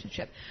every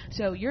relationship.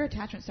 So your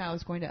attachment style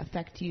is going to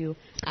affect you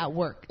at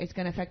work. It's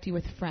going to affect you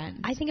with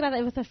friends. I think about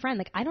it with a friend.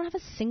 Like, I don't have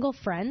a single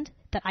friend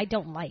that I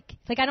don't like.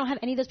 Like, I don't have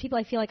any of those people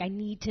I feel like I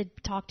need to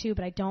talk to,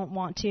 but I don't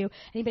want to.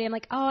 Anybody I'm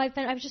like, oh,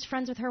 I was just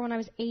friends with her when I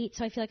was 8,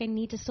 so I feel like I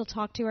need to still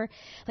talk to her,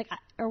 like,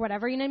 or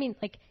whatever. You know what I mean?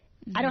 Like,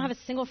 I don't have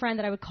a single friend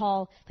that I would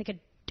call, like,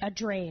 a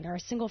drain, or a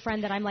single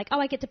friend that I'm like, oh,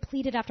 I get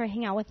depleted after I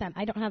hang out with them.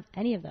 I don't have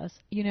any of those.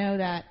 You know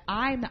that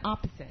I'm the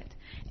opposite,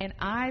 and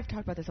I've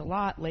talked about this a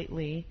lot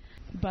lately,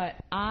 but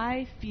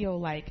I feel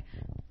like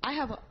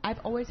I've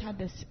always had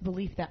this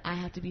belief that I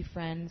have to be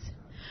friends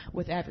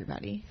with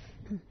everybody.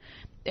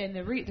 And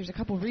there's a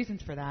couple of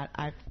reasons for that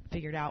I've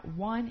figured out.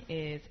 One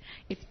is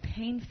it's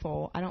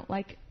painful.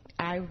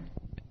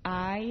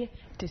 I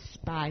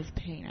despise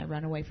pain. I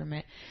run away from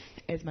it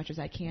as much as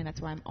I can. That's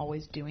why I'm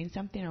always doing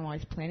something. I'm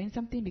always planning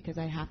something, because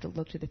I have to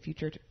look to the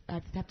future. I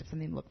have to have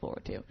something to look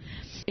forward to.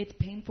 It's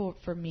painful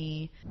for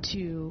me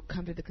to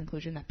come to the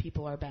conclusion that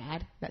people are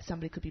bad, that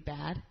somebody could be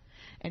bad.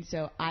 And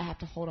so I have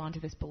to hold on to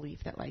this belief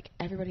that, like,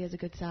 everybody has a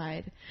good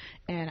side.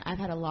 And I've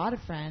had a lot of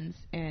friends,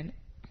 and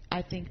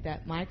I think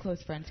that my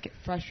close friends get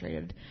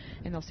frustrated,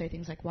 and they'll say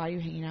things like, why are you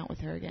hanging out with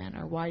her again?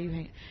 Or why are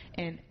you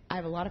And I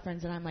have a lot of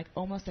friends that I'm like,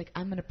 almost like,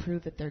 I'm going to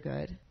prove that they're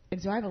good.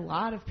 And so I have a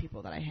lot of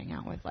people that I hang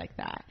out with like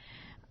that.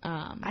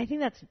 I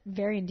think that's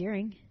very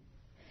endearing.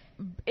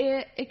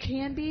 It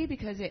can be,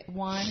 because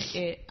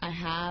I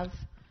have,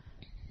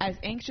 as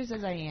anxious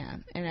as I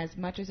am, and as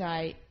much as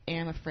I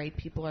am afraid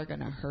people are going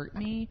to hurt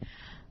me,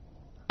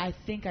 I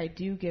think I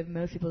do give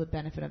most people the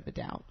benefit of the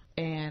doubt.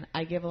 And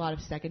I give a lot of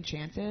second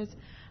chances.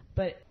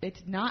 But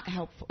it's not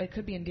helpful. It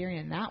could be endearing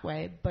in that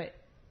way, but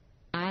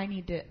I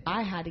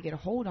had to get a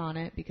hold on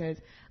it, because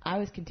I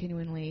was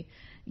continually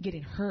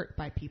getting hurt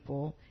by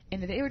people,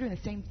 and they were doing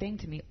the same thing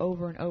to me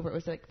over and over. It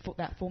was like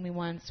that fool me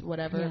once,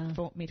 whatever,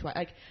 fool me twice,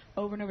 like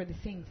over and over the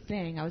same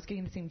thing. I was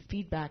getting the same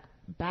feedback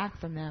back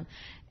from them,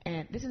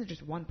 and this isn't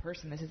just one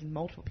person. This is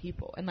multiple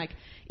people. And, like,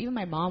 even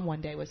my mom one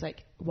day was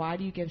like, why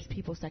do you give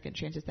people second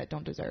chances that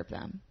don't deserve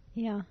them?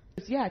 Yeah.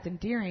 Yeah, it's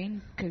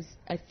endearing, because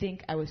I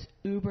think I was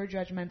uber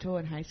judgmental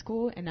in high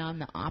school, and now I'm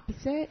the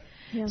opposite.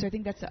 Yeah. So I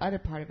think that's the other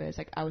part of it. Is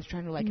like I was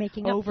trying to, like,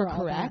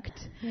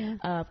 overcorrect.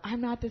 Yeah. I'm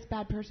not this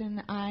bad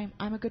person. I'm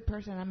a good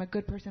person. I'm a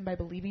good person by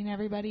believing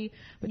everybody.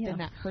 But then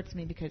that hurts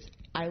me, because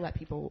I let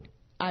people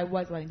I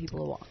was letting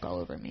people walk all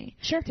over me.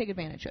 Sure. Take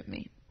advantage of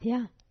me.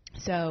 Yeah.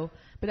 So,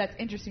 but that's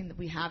interesting that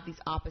we have these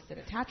opposite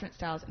attachment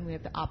styles, and we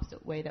have the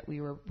opposite way that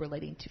we were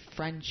relating to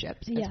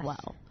friendships as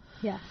well.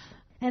 Yes.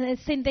 And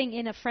the same thing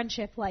in a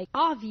friendship, like,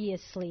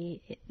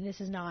 obviously,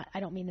 this is not, I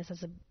don't mean this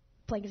as a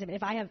blanket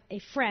statement. If I have a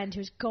friend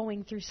who's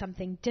going through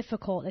something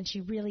difficult and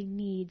she really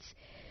needs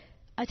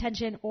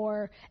attention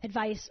or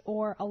advice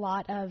or a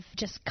lot of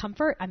just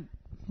comfort, I'm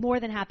more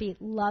than happy,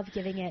 love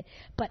giving it,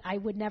 but I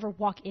would never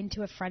walk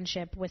into a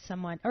friendship with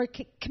someone or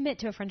commit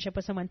to a friendship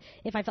with someone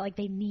if I felt like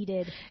they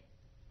needed.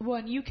 Well,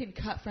 and you can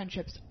cut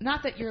friendships.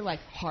 Not that you're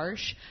like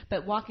harsh,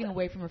 but walking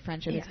away from a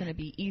friendship is going to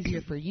be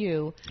easier for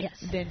you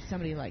than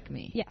somebody like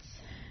me. Yes.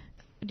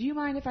 Do you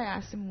mind if I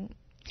ask some?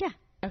 Yeah.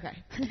 Okay.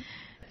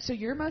 So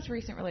your most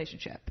recent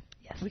relationship,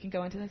 we can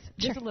go into this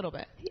just a little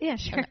bit. Yeah,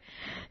 sure.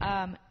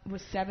 Okay.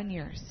 Was 7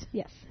 years.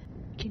 Yes.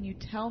 Can you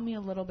tell me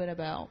a little bit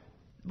about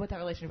what that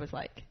relationship was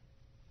like?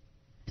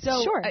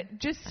 So, sure.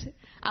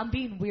 I'm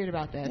being weird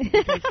about this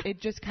because it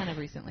just kind of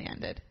recently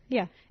ended.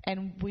 Yeah.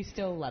 And we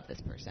still love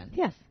this person.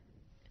 Yes.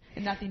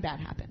 And nothing bad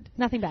happened.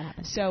 Nothing bad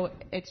happened. So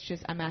it's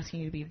just, I'm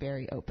asking you to be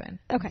very open.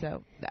 Okay.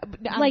 So,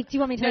 do you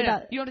want me to talk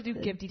about? You don't have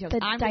to give details.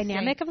 The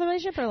dynamic of the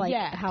relationship, or like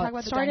how talk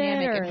about it started, the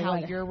dynamic or and how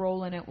your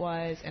role in it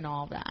was, and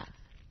all that.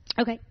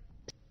 Okay.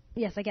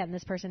 Yes. Again,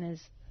 this person is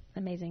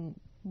amazing.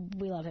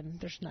 We love him.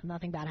 There's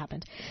nothing bad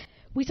happened.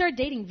 We started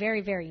dating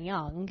very, very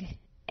young.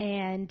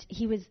 And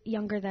he was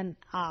younger than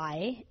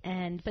I,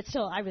 but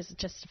still, I was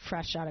just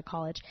fresh out of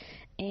college.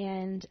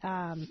 And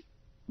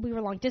we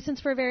were long distance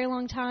for a very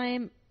long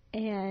time,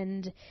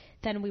 and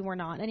then we were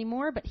not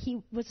anymore. But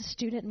he was a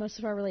student most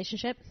of our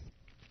relationship.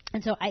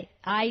 And so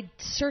I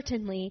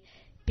certainly,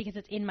 because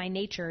it's in my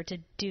nature to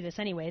do this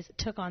anyways,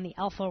 took on the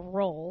alpha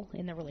role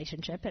in the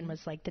relationship and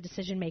was like the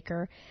decision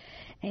maker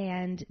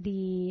and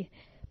the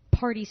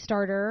party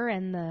starter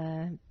and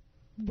the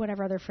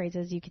whatever other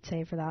phrases you could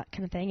say for that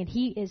kind of thing. And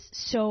he is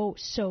so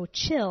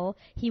chill.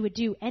 He would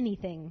do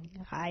anything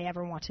I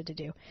ever wanted to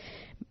do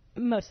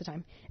most of the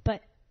time.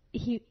 But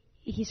he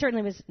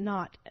certainly was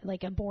not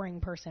like a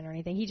boring person or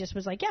anything. He just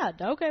was like, yeah,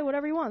 okay,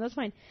 whatever you want, that's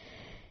fine.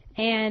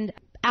 And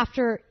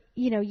after,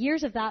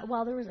 years of that,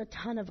 while there was a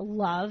ton of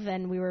love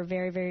and we were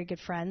very, very good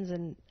friends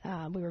and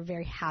we were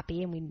very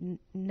happy and we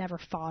never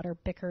fought or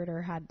bickered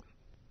or had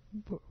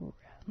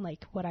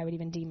like what I would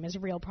even deem as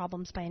real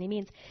problems by any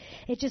means,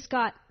 it just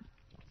got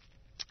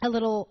a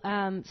little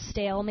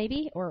stale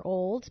maybe, or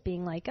old,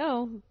 being like,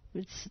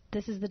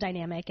 this is the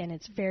dynamic, and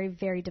it's very,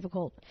 very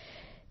difficult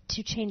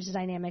to change the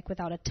dynamic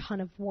without a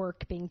ton of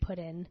work being put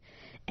in.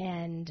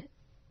 And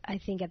I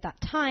think at that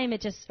time,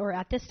 at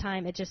this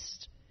time, it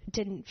just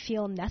didn't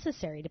feel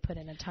necessary to put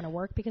in a ton of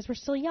work because we're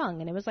still young.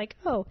 And it was like,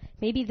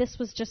 maybe this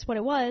was just what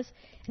it was,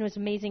 and it was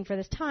amazing for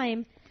this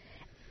time.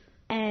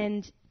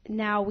 And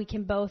now we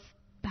can both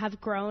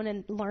have grown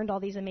and learned all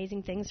these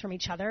amazing things from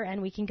each other,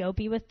 and we can go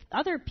be with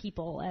other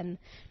people and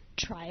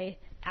try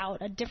out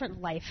a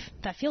different life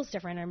that feels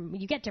different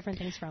and you get different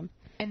things from.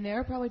 And there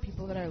are probably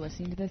people that are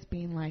listening to this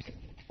being like,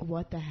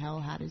 what the hell,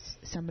 how does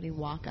somebody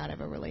walk out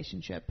of a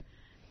relationship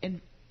and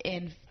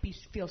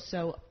feel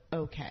so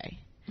okay?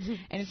 Mm-hmm.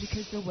 And it's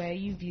because the way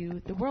you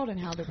view the world and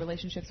how the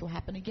relationships will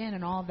happen again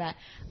and all of that.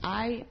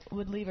 I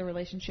would leave a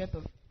relationship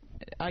of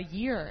a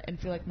year and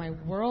feel like my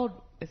world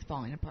is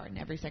falling apart and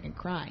every second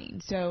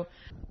crying. So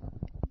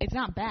it's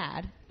not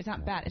bad. It's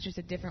not bad. It's just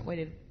a different way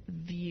to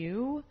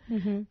view.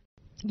 Mm-hmm.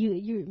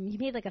 You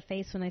made like a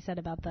face when I said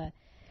about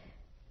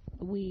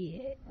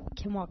we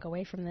can walk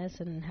away from this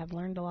and have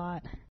learned a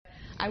lot.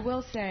 I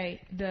will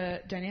say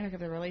the dynamic of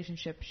the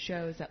relationship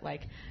shows that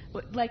like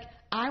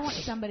I want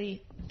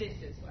somebody. This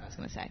is what I was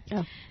going to say.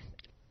 Oh.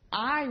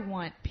 I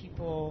want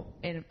people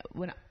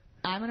when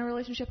I'm in a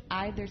relationship,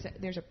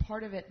 there's a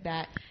part of it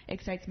that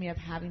excites me of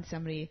having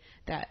somebody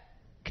that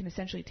can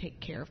essentially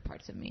take care of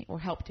parts of me or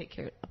help take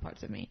care of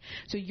parts of me.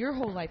 So your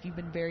whole life you've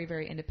been very,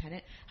 very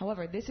independent.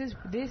 However, this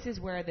is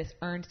where this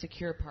earned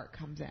secure part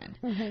comes in.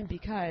 Mm-hmm.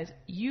 Because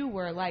you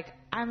were like,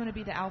 I'm going to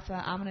be the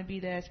alpha, I'm going to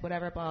be this,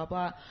 whatever, blah,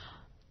 blah, blah.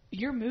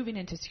 You're moving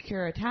into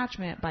secure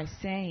attachment by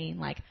saying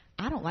like,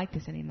 I don't like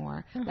this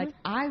anymore. Mm-hmm. Like,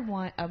 I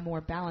want a more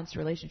balanced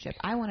relationship.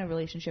 I want a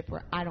relationship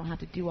where I don't have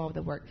to do all of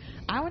the work.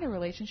 I want a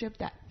relationship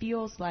that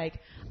feels like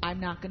I'm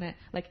not going to,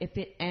 like, if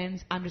it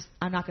ends, I'm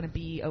not going to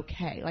be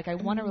okay. Like, I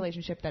want a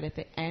relationship that if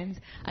it ends,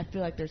 I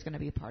feel like there's going to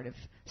be a part of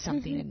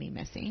something in me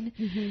missing.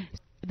 Mm-hmm.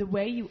 The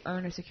way you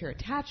earn a secure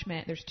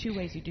attachment, there's two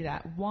ways you do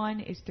that. One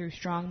is through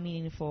strong,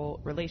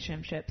 meaningful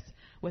relationships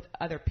with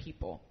other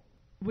people,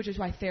 which is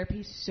why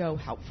therapy is so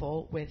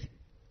helpful with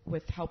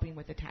helping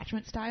with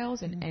attachment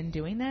styles and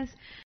doing this.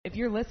 If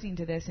you're listening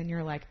to this and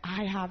you're like,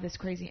 I have this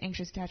crazy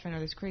anxious attachment or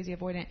this crazy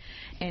avoidant,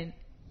 and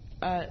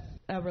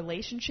a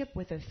relationship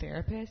with a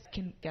therapist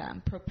can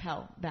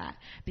propel that.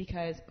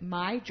 Because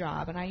my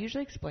job, and I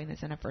usually explain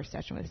this in a first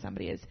session with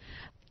somebody, is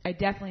I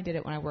definitely did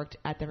it when I worked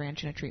at the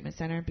ranch in a treatment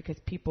center because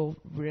people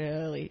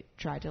really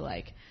tried to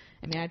like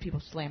I mean, I had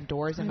people slam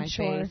doors in my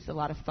face, a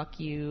lot of fuck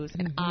yous,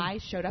 and I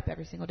showed up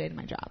every single day to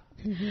my job.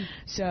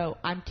 So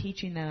I'm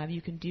teaching them,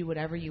 you can do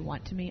whatever you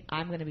want to me.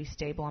 I'm going to be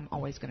stable. I'm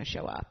always going to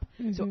show up.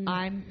 So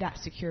I'm that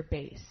secure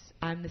base.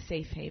 I'm the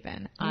safe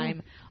haven.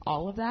 I'm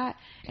all of that.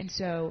 And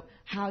so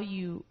how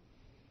you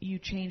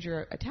change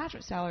your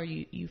attachment style, or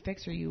you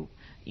fix, or you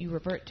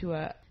revert to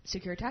a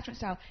secure attachment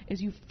style,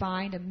 is you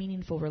find a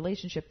meaningful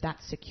relationship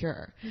that's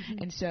secure.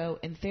 And so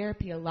in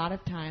therapy, a lot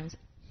of times,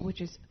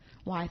 which is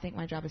why I think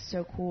my job is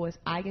so cool, is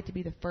I get to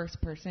be the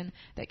first person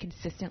that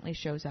consistently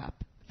shows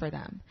up for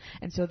them.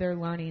 And so they're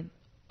learning,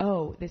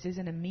 oh, this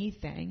isn't a me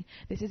thing.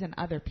 This is an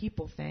other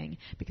people thing,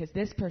 because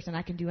this person,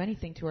 I can do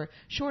anything to her,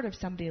 short of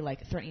somebody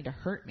like threatening to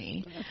hurt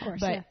me. Of course,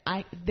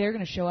 but they're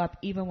going to show up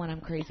even when I'm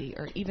crazy,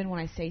 or even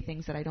when I say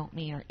things that I don't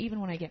mean, or even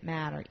when I get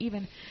mad,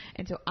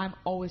 and so I'm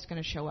always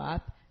going to show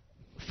up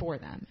for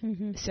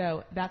them.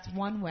 So that's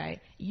one way.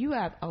 You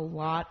have a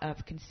lot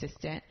of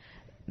consistent,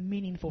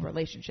 meaningful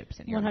relationships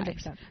in your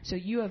 100%. life. So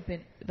you have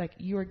been, like,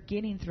 you're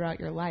getting throughout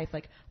your life,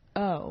 like,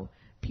 oh,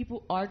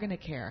 people are going to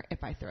care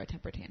if I throw a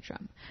temper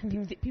tantrum.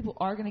 People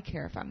are going to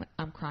care if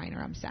I'm crying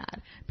or I'm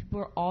sad.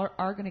 People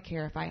are going to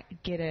care if I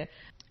get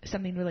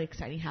something really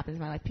exciting happens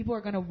in my life. People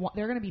are going to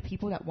they're going to be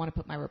people that want to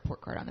put my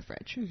report card on the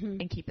fridge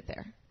and keep it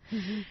there.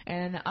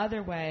 And the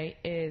other way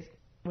is,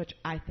 which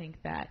I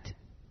think that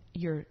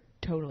you're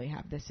totally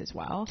have this as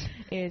well,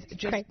 is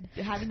just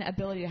having the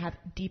ability to have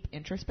deep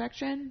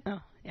introspection. Oh,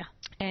 yeah.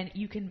 And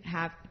you can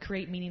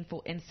create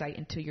meaningful insight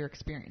into your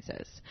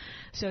experiences.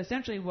 So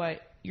essentially what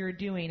you're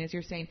doing is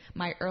you're saying,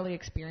 my early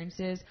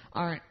experiences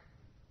aren't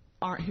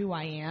who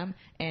I am,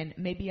 and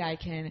maybe I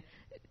can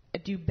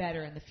do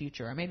better in the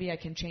future, or maybe I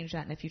can change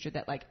that in the future,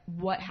 that like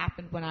what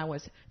happened when I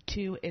was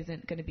 2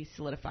 isn't going to be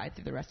solidified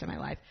through the rest of my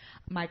life.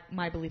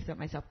 My beliefs about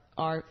myself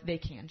they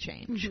can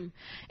change.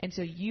 And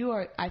so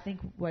I think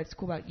what's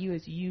cool about you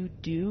is you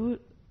do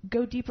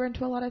go deeper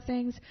into a lot of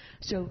things.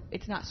 So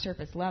it's not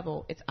surface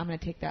level. I'm going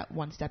to take that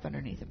one step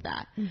underneath of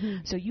that.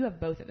 So you have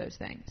both of those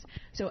things.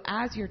 So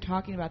as you're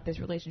talking about this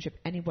relationship,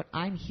 and what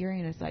I'm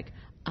hearing is like,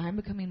 I'm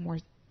becoming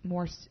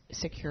more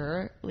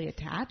securely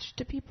attached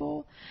to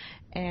people,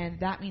 and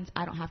that means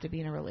I don't have to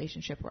be in a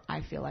relationship where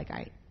I feel like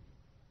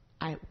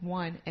I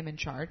one, am in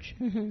charge,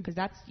 because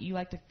that's, you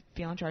like to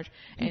feel in charge,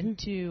 and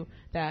 2,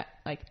 that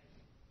like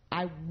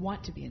I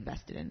want to be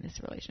invested in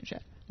this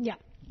relationship. Yeah,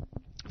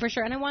 for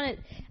sure. And I want it.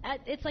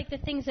 It's like the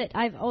things that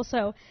I've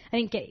also, I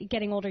think,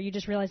 getting older, you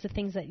just realize the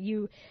things that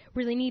you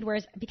really need.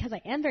 Whereas because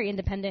I am very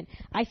independent,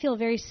 I feel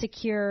very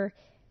secure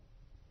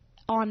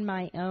on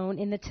my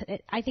own.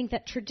 I think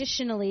that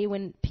traditionally,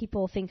 when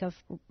people think of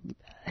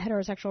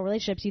heterosexual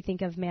relationships, you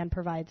think of man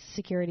provides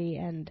security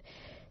and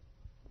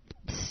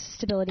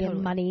stability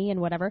and money and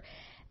whatever.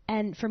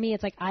 And for me,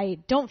 it's like I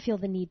don't feel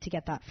the need to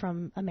get that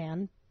from a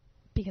man,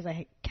 because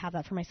I have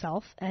that for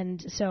myself.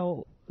 And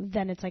so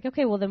then it's like,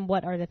 okay, well then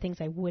what are the things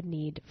I would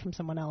need from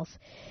someone else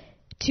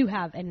to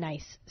have a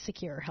nice,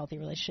 secure, healthy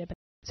relationship?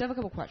 So I have a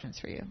couple questions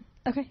for you.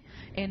 Okay.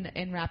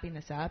 In wrapping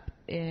this up,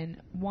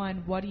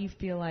 one, what do you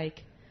feel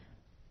like,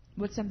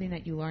 what's something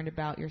that you learned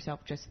about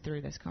yourself just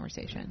through this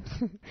conversation?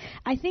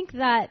 I think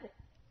that,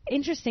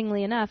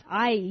 interestingly enough,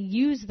 I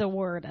use the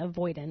word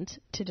avoidant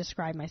to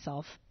describe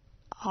myself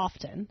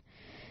often,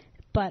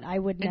 but I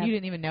would never. And you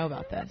didn't even know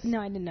about this? No,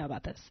 I didn't know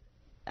about this.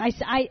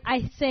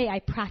 I say I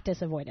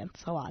practice avoidance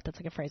a lot. That's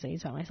like a phrase I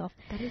use about myself.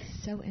 That is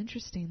so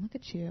interesting. Look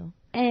at you.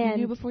 And you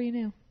knew before you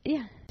knew.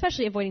 Yeah.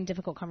 Especially avoiding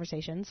difficult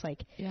conversations,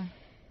 like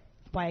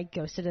why I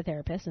ghosted a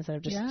therapist instead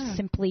of just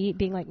simply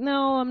being like,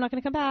 no, I'm not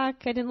going to come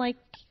back. I didn't like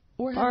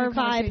or our a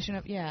conversation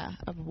vibe.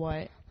 Of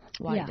why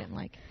I didn't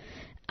like.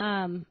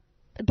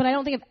 But I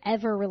don't think I've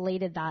ever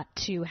related that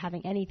to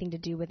having anything to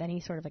do with any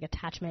sort of like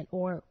attachment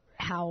or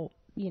how,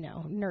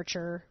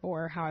 nurture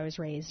or how I was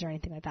raised or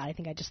anything like that. I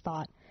think I just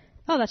thought,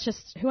 oh, that's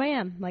just who I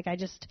am. Like, I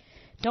just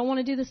don't want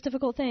to do this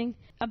difficult thing.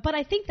 But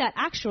I think that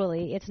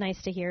actually it's nice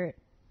to hear,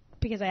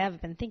 because I have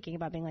been thinking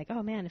about being like,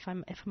 oh man, if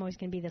I'm always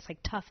going to be this like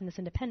tough and this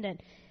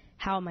independent,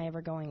 how am I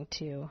ever going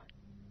to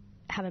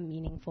have a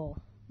meaningful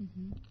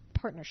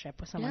partnership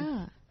with someone?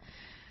 Yeah.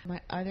 My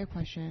other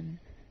question,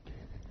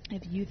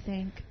 if you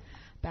think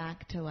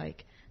back to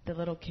like the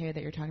little kid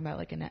that you're talking about,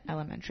 like in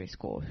elementary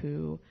school,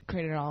 who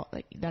created all,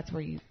 like that's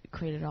where you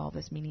created all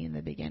this meaning in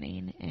the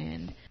beginning,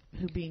 and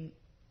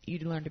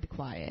you'd learn to be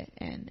quiet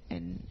and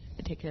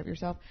take care of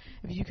yourself.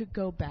 If you could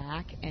go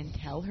back and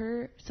tell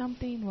her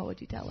something, what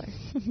would you tell her?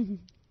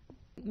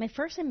 My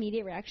first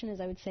immediate reaction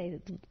is I would say,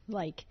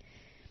 like,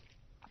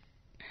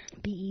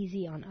 be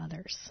easy on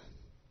others.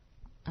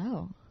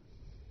 Oh.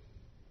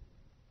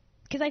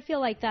 Because I feel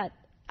like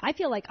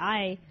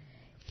I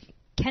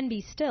can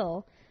be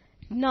still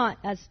not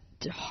as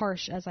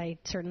harsh as I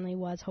certainly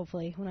was,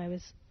 hopefully, when I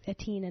was a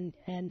teen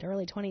and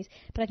early 20s,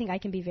 but I think I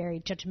can be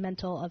very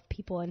judgmental of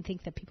people and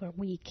think that people are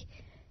weak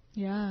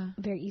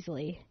very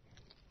easily,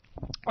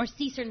 or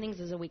see certain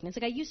things as a weakness.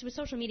 Like I used to with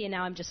social media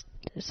now, I've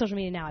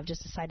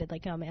just decided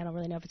like, oh man, I don't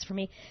really know if it's for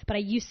me, but I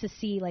used to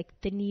see like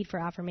the need for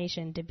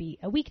affirmation to be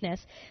a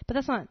weakness, but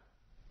that's not,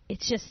 it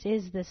just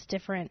is this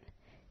different,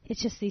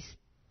 it's just these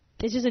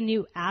it's just a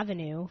new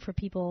avenue for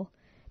people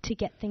to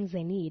get things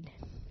they need.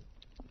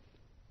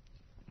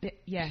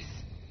 Yes.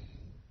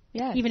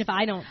 Yes. Even if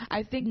I don't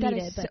I think need that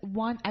it. is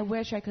one. I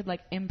wish I could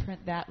like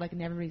imprint that like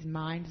in everybody's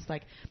mind. It's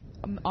like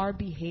our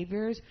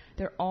behaviors.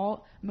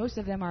 Most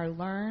of them are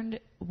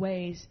learned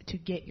ways to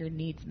get your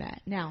needs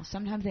met. Now,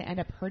 sometimes they end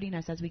up hurting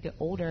us as we get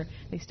older.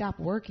 They stop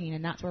working,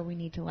 and that's where we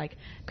need to like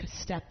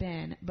step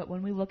in. But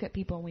when we look at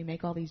people and we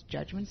make all these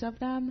judgments of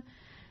them,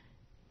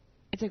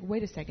 it's like,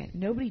 wait a second.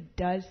 Nobody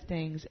does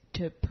things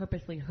to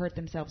purposely hurt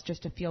themselves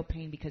just to feel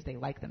pain because they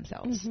like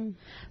themselves. Mm-hmm.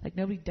 Like,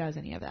 nobody does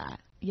any of that.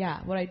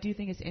 Yeah, what I do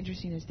think is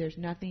interesting is there's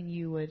nothing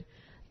you would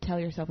tell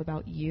yourself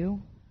about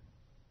you.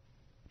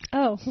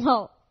 Oh,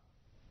 well,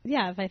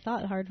 yeah, if I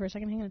thought hard for a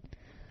second, hang on.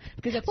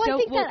 Because it's I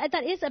think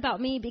that is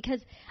about me, because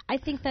I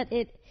think that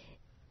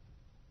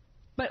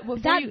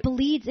that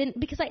bleeds in,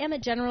 because I am a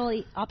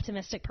generally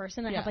optimistic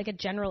person. I have like a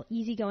general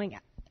easygoing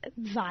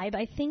vibe,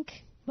 I think,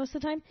 most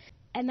of the time.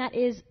 And that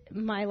is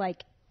my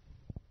like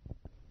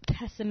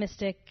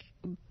pessimistic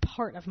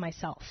part of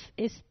myself,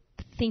 is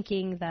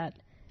thinking that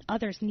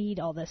others need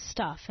all this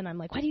stuff, and I'm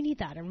like, why do you need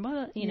that? And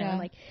you know,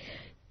 like,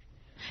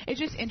 it's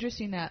just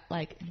interesting that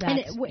like that. And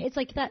it's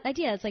like that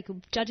idea. It's like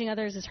judging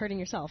others is hurting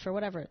yourself or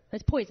whatever.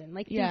 It's poison.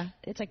 Like,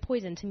 it's like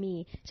poison to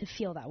me to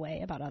feel that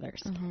way about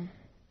others. Mm-hmm.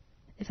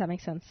 If that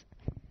makes sense.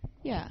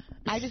 Yeah,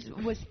 I just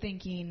was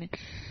thinking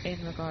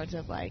in regards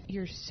of like,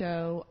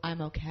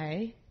 I'm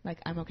okay. Like,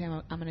 I'm okay.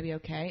 I'm going to be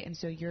okay. And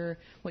so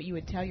what you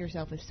would tell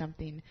yourself is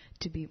something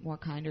to be more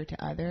kinder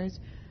to others.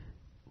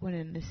 When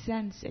in the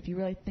sense, if you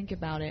really think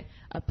about it,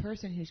 a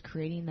person who's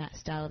creating that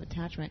style of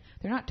attachment,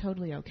 they're not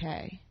totally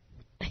okay.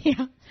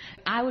 Yeah.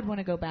 I would want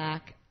to go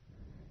back,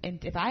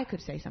 and if I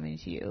could say something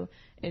to you,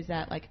 is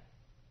that like,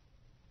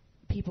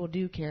 people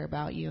do care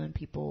about you, and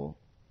people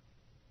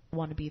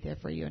want to be there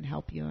for you and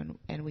help you,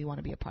 and we want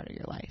to be a part of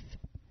your life.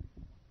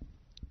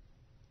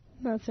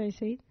 That's very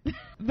sweet.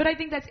 But I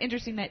think that's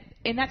interesting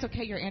and that's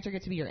okay. Your answer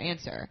gets to be your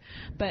answer.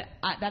 But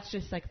that's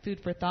just like food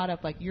for thought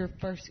of like, your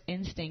first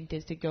instinct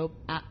is to go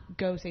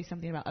say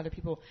something about other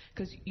people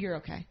because you're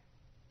okay.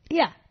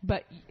 Yeah.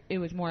 But it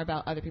was more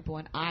about other people,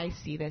 and I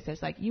see this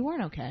as like, you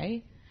weren't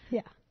okay.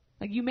 Yeah.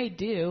 Like, you may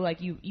do, like,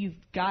 you've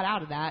got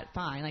out of that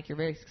fine, like, you're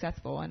very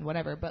successful and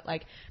whatever, but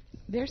like,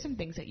 there's some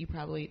things that you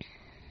probably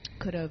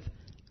could have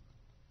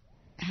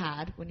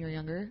had when you were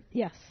younger.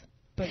 Yes.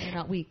 But you're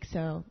not weak,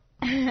 so.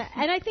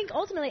 And I think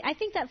ultimately,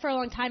 that for a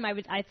long time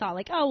I thought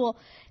like, oh, well,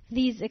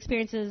 these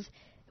experiences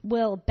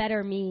will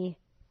better me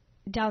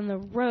down the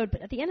road.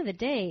 But at the end of the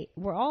day,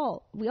 we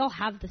all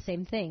have the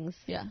same things.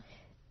 Yeah.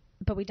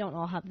 But we don't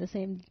all have the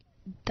same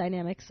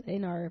dynamics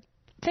in our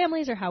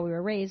families or how we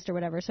were raised or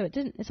whatever. So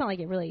it's not like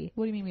it really.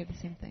 What do you mean we have the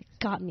same things?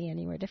 Got me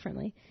anywhere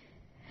differently.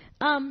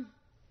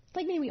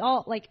 Like, maybe we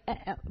all, like,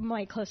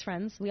 my close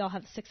friends, we all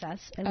have success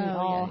and we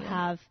all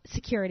have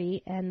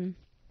security, and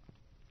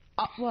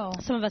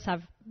some of us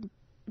have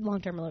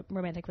long-term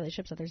romantic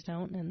relationships, others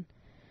don't. And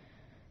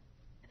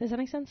does that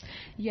make sense?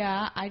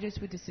 Yeah, I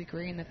just would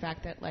disagree in the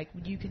fact that, like,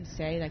 you can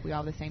say, like, we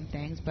all have the same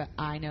things, but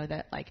I know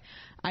that, like,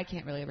 I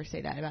can't really ever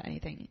say that about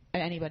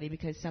anybody,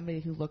 because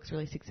somebody who looks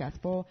really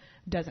successful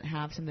doesn't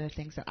have some of the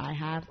things that I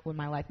have, when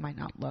my life might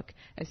not look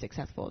as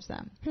successful as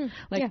them.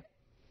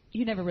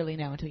 You never really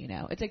know until you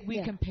know. It's like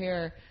we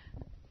compare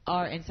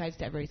our insides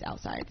to everybody's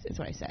outsides, is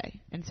what I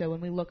say. And so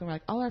when we look and we're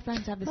like, all our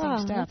friends have the same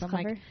stuff, I'm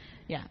clever. Like,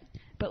 yeah.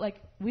 But,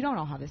 like, we don't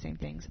all have the same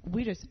things.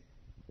 We just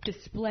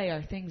display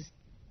our things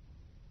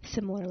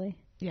similarly.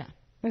 Yeah.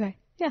 Okay.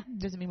 Yeah.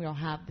 Doesn't mean we all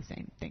have the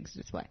same things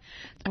to display.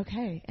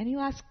 Okay. Any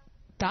last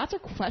thoughts or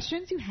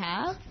questions you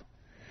have?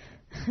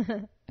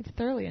 I've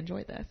thoroughly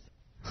enjoyed this.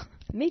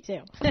 Me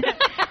too.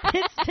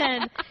 It's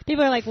 10.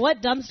 People are like,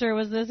 what dumpster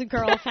was this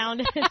girl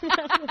found in?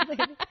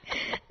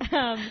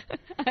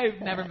 I've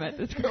never met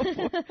this girl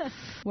before.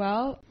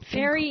 Well,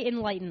 very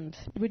enlightened.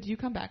 Would you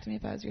come back to me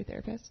if I was your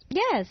therapist?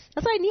 Yes.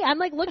 That's what I need. I'm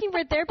like looking for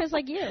a therapist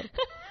like you.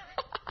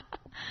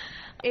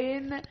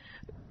 In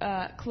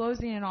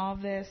closing in all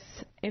of this,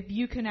 if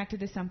you connected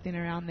to something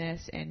around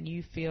this and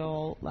you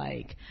feel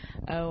like,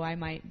 oh, I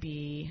might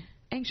be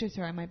anxious,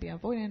 or I might be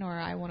avoidant, or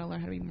I want to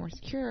learn how to be more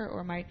secure,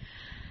 or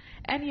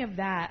any of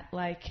that,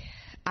 like,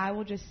 I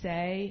will just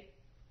say,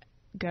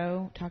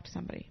 go talk to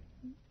somebody.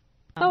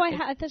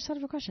 I just thought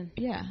of a question.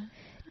 Yeah.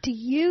 Do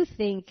you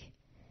think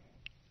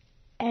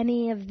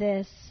any of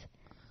this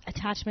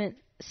attachment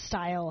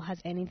style has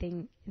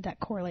anything that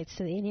correlates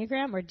to the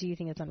Enneagram, or do you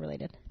think it's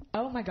unrelated?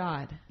 Oh my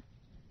God.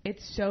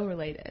 It's so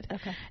related.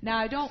 Okay. Now,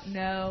 I don't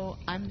know.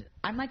 I'm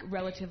like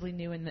relatively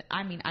new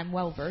I'm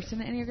well versed in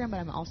the Enneagram, but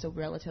I'm also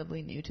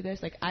relatively new to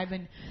this. Like, I've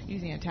been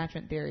using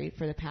attachment theory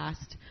for the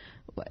past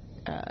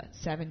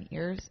 7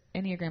 years.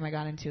 Enneagram I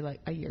got into like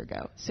a year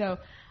ago. So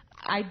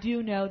I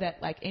do know that,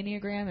 like,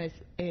 Enneagram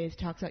is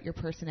talks about your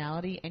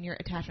personality, and your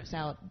attachment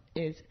style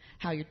is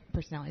how your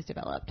personality is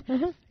developed.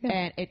 Mm-hmm.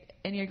 Yeah. And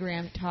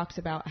Enneagram talks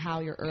about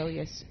how your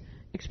earliest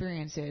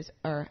experiences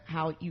are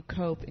how you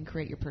cope and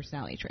create your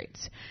personality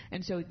traits.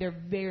 And so they're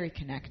very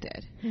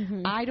connected.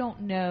 Mm-hmm. I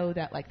don't know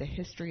that, like, the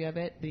history of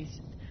it,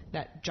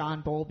 that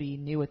John Bowlby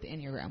knew what the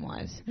Enneagram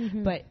was.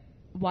 Mm-hmm. But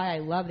why I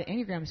love the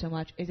Enneagram so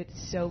much is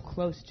it's so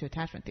close to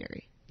attachment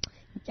theory.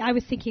 I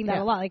was thinking that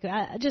a lot, like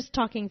just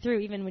talking through,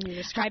 even when you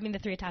were describing the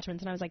 3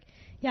 attachments, and I was like,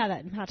 yeah,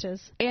 that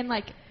matches. And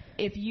like,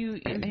 if you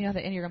know, the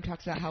Enneagram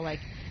talks about how like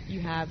you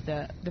have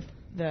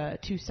the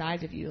 2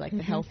 sides of you, like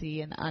the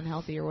healthy and the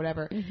unhealthy or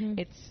whatever.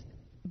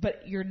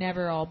 But you're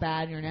never all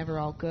bad and you're never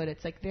all good.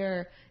 It's like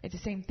it's the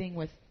same thing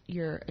with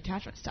your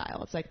attachment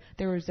style. It's like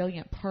they're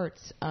resilient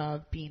parts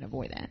of being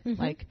avoidant.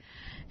 Like,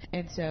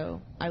 and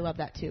so I love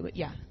that too. But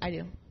yeah, I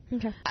do.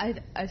 Okay. I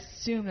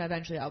assume that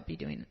eventually I'll be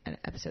doing an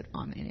episode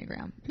on the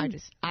Enneagram.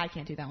 I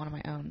can't do that one on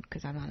my own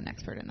because I'm not an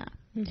expert in that.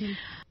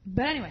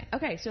 But anyway,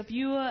 okay. So if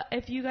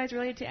you guys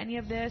relate to any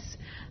of this,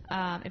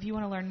 if you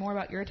want to learn more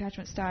about your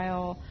attachment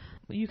style,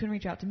 you can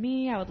reach out to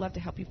me. I would love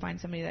to help you find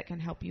somebody that can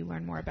help you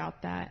learn more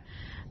about that.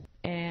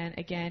 And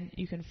again,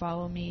 you can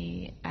follow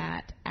me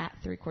at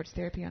 3 Quartz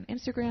Therapy on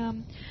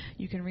Instagram.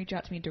 You can reach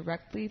out to me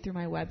directly through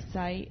my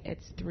website.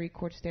 It's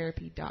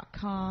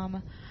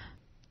 3quartztherapy.com.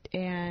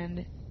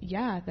 And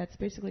yeah, that's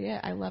basically it.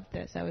 I love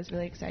this. I was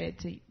really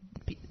excited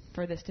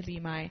for this to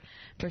be my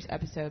first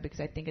episode because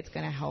I think it's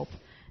going to help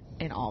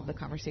in all of the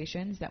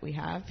conversations that we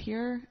have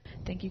here.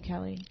 Thank you,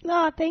 Kelly.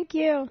 Oh, thank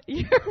you.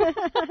 You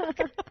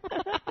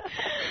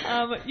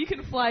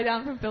can fly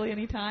down from Philly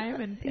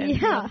anytime and be on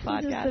the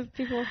podcast.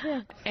 People,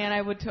 And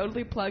I would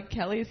totally plug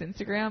Kelly's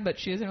Instagram, but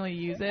she doesn't really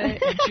use it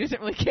and she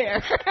doesn't really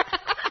care.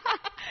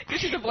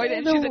 Because she's avoidant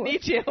and she doesn't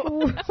need you.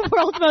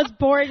 World's most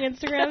boring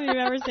Instagram you've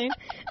ever seen.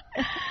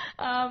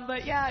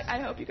 But yeah, I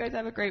hope you guys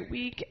have a great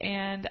week,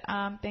 and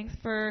thanks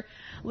for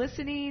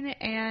listening.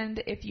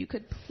 And if you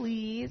could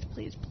please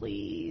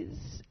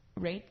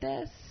rate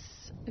this.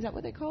 Is that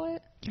what they call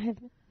it? I have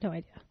no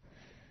idea.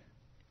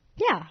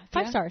 Yeah,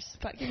 5 stars.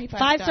 Give me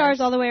 5 stars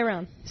all the way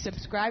around.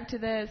 Subscribe to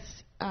this.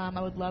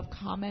 I would love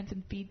comments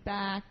and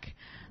feedback.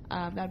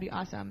 That would be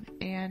awesome.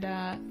 And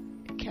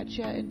catch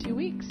you in 2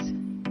 weeks.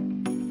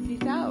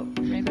 Peace out.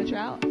 Rainbow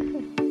Trout.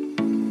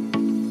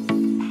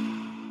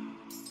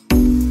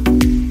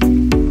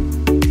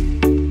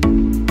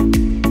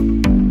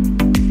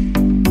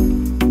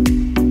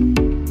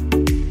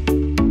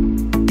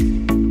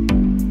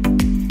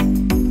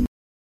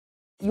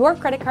 Your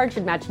credit card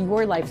should match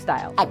your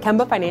lifestyle. At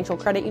Kemba Financial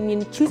Credit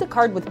Union, choose a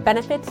card with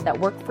benefits that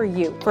work for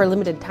you. For a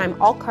limited time,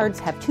 all cards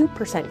have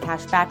 2%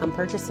 cash back on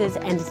purchases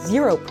and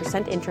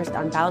 0% interest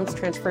on balance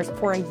transfers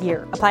for a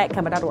year. Apply at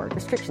Kemba.org.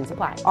 Restrictions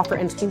apply. Offer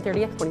ends June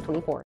 30th,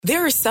 2024.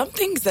 There are some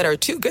things that are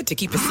too good to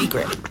keep a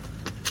secret.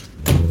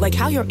 Like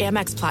how your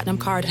Amex Platinum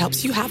card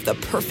helps you have the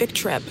perfect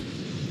trip.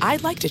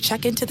 I'd like to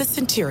check into the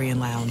Centurion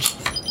Lounge.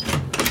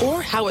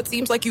 Or how it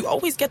seems like you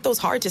always get those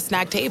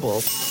hard-to-snag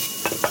tables.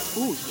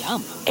 Ooh,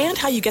 yum. And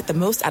how you get the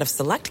most out of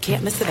select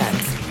can't-miss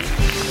events.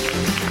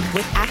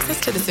 With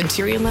access to the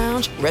Centurion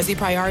Lounge, Resi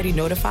Priority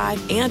Notified,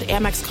 and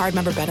Amex card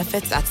member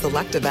benefits at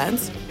select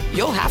events,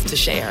 you'll have to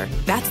share.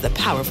 That's the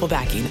powerful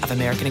backing of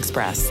American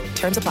Express.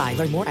 Terms apply.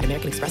 Learn more at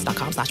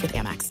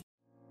americanexpress.com/withAmex.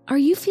 Are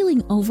you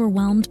feeling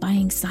overwhelmed by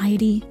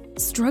anxiety,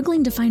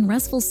 struggling to find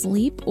restful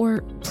sleep,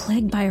 or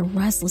plagued by a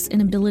restless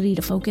inability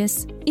to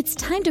focus? It's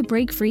time to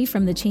break free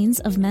from the chains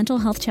of mental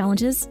health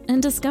challenges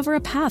and discover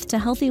a path to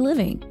healthy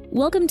living.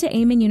 Welcome to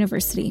Amen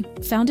University,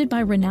 founded by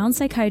renowned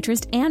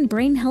psychiatrist and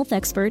brain health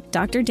expert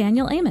Dr.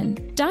 Daniel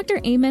Amen. Dr.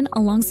 Amen,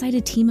 alongside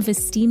a team of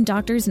esteemed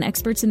doctors and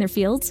experts in their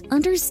fields,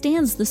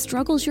 understands the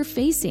struggles you're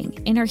facing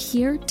and are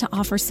here to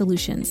offer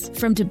solutions.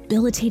 From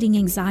debilitating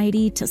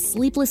anxiety to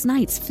sleepless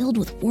nights filled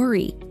with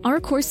worry, our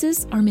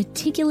courses are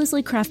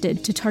meticulously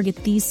crafted to target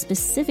these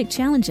specific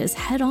challenges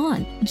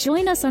head-on.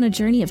 Join us on a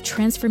journey of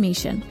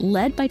transformation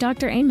led by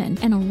Dr. Amen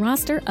and a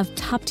roster of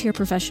top-tier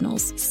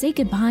professionals. Say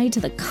goodbye to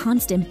the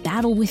constant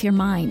battle with your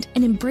mind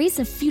and embrace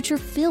a future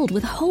filled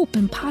with hope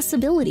and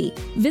possibility.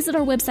 Visit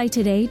our website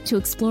today to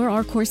explore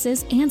our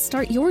courses and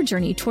start your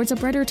journey towards a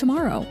brighter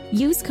tomorrow.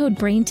 Use code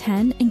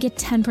BRAIN10 and get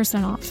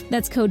 10% off.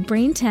 That's code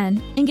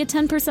BRAIN10 and get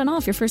 10%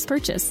 off your first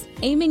purchase.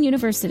 Amen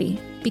University,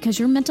 because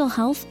your mental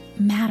health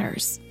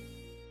matters.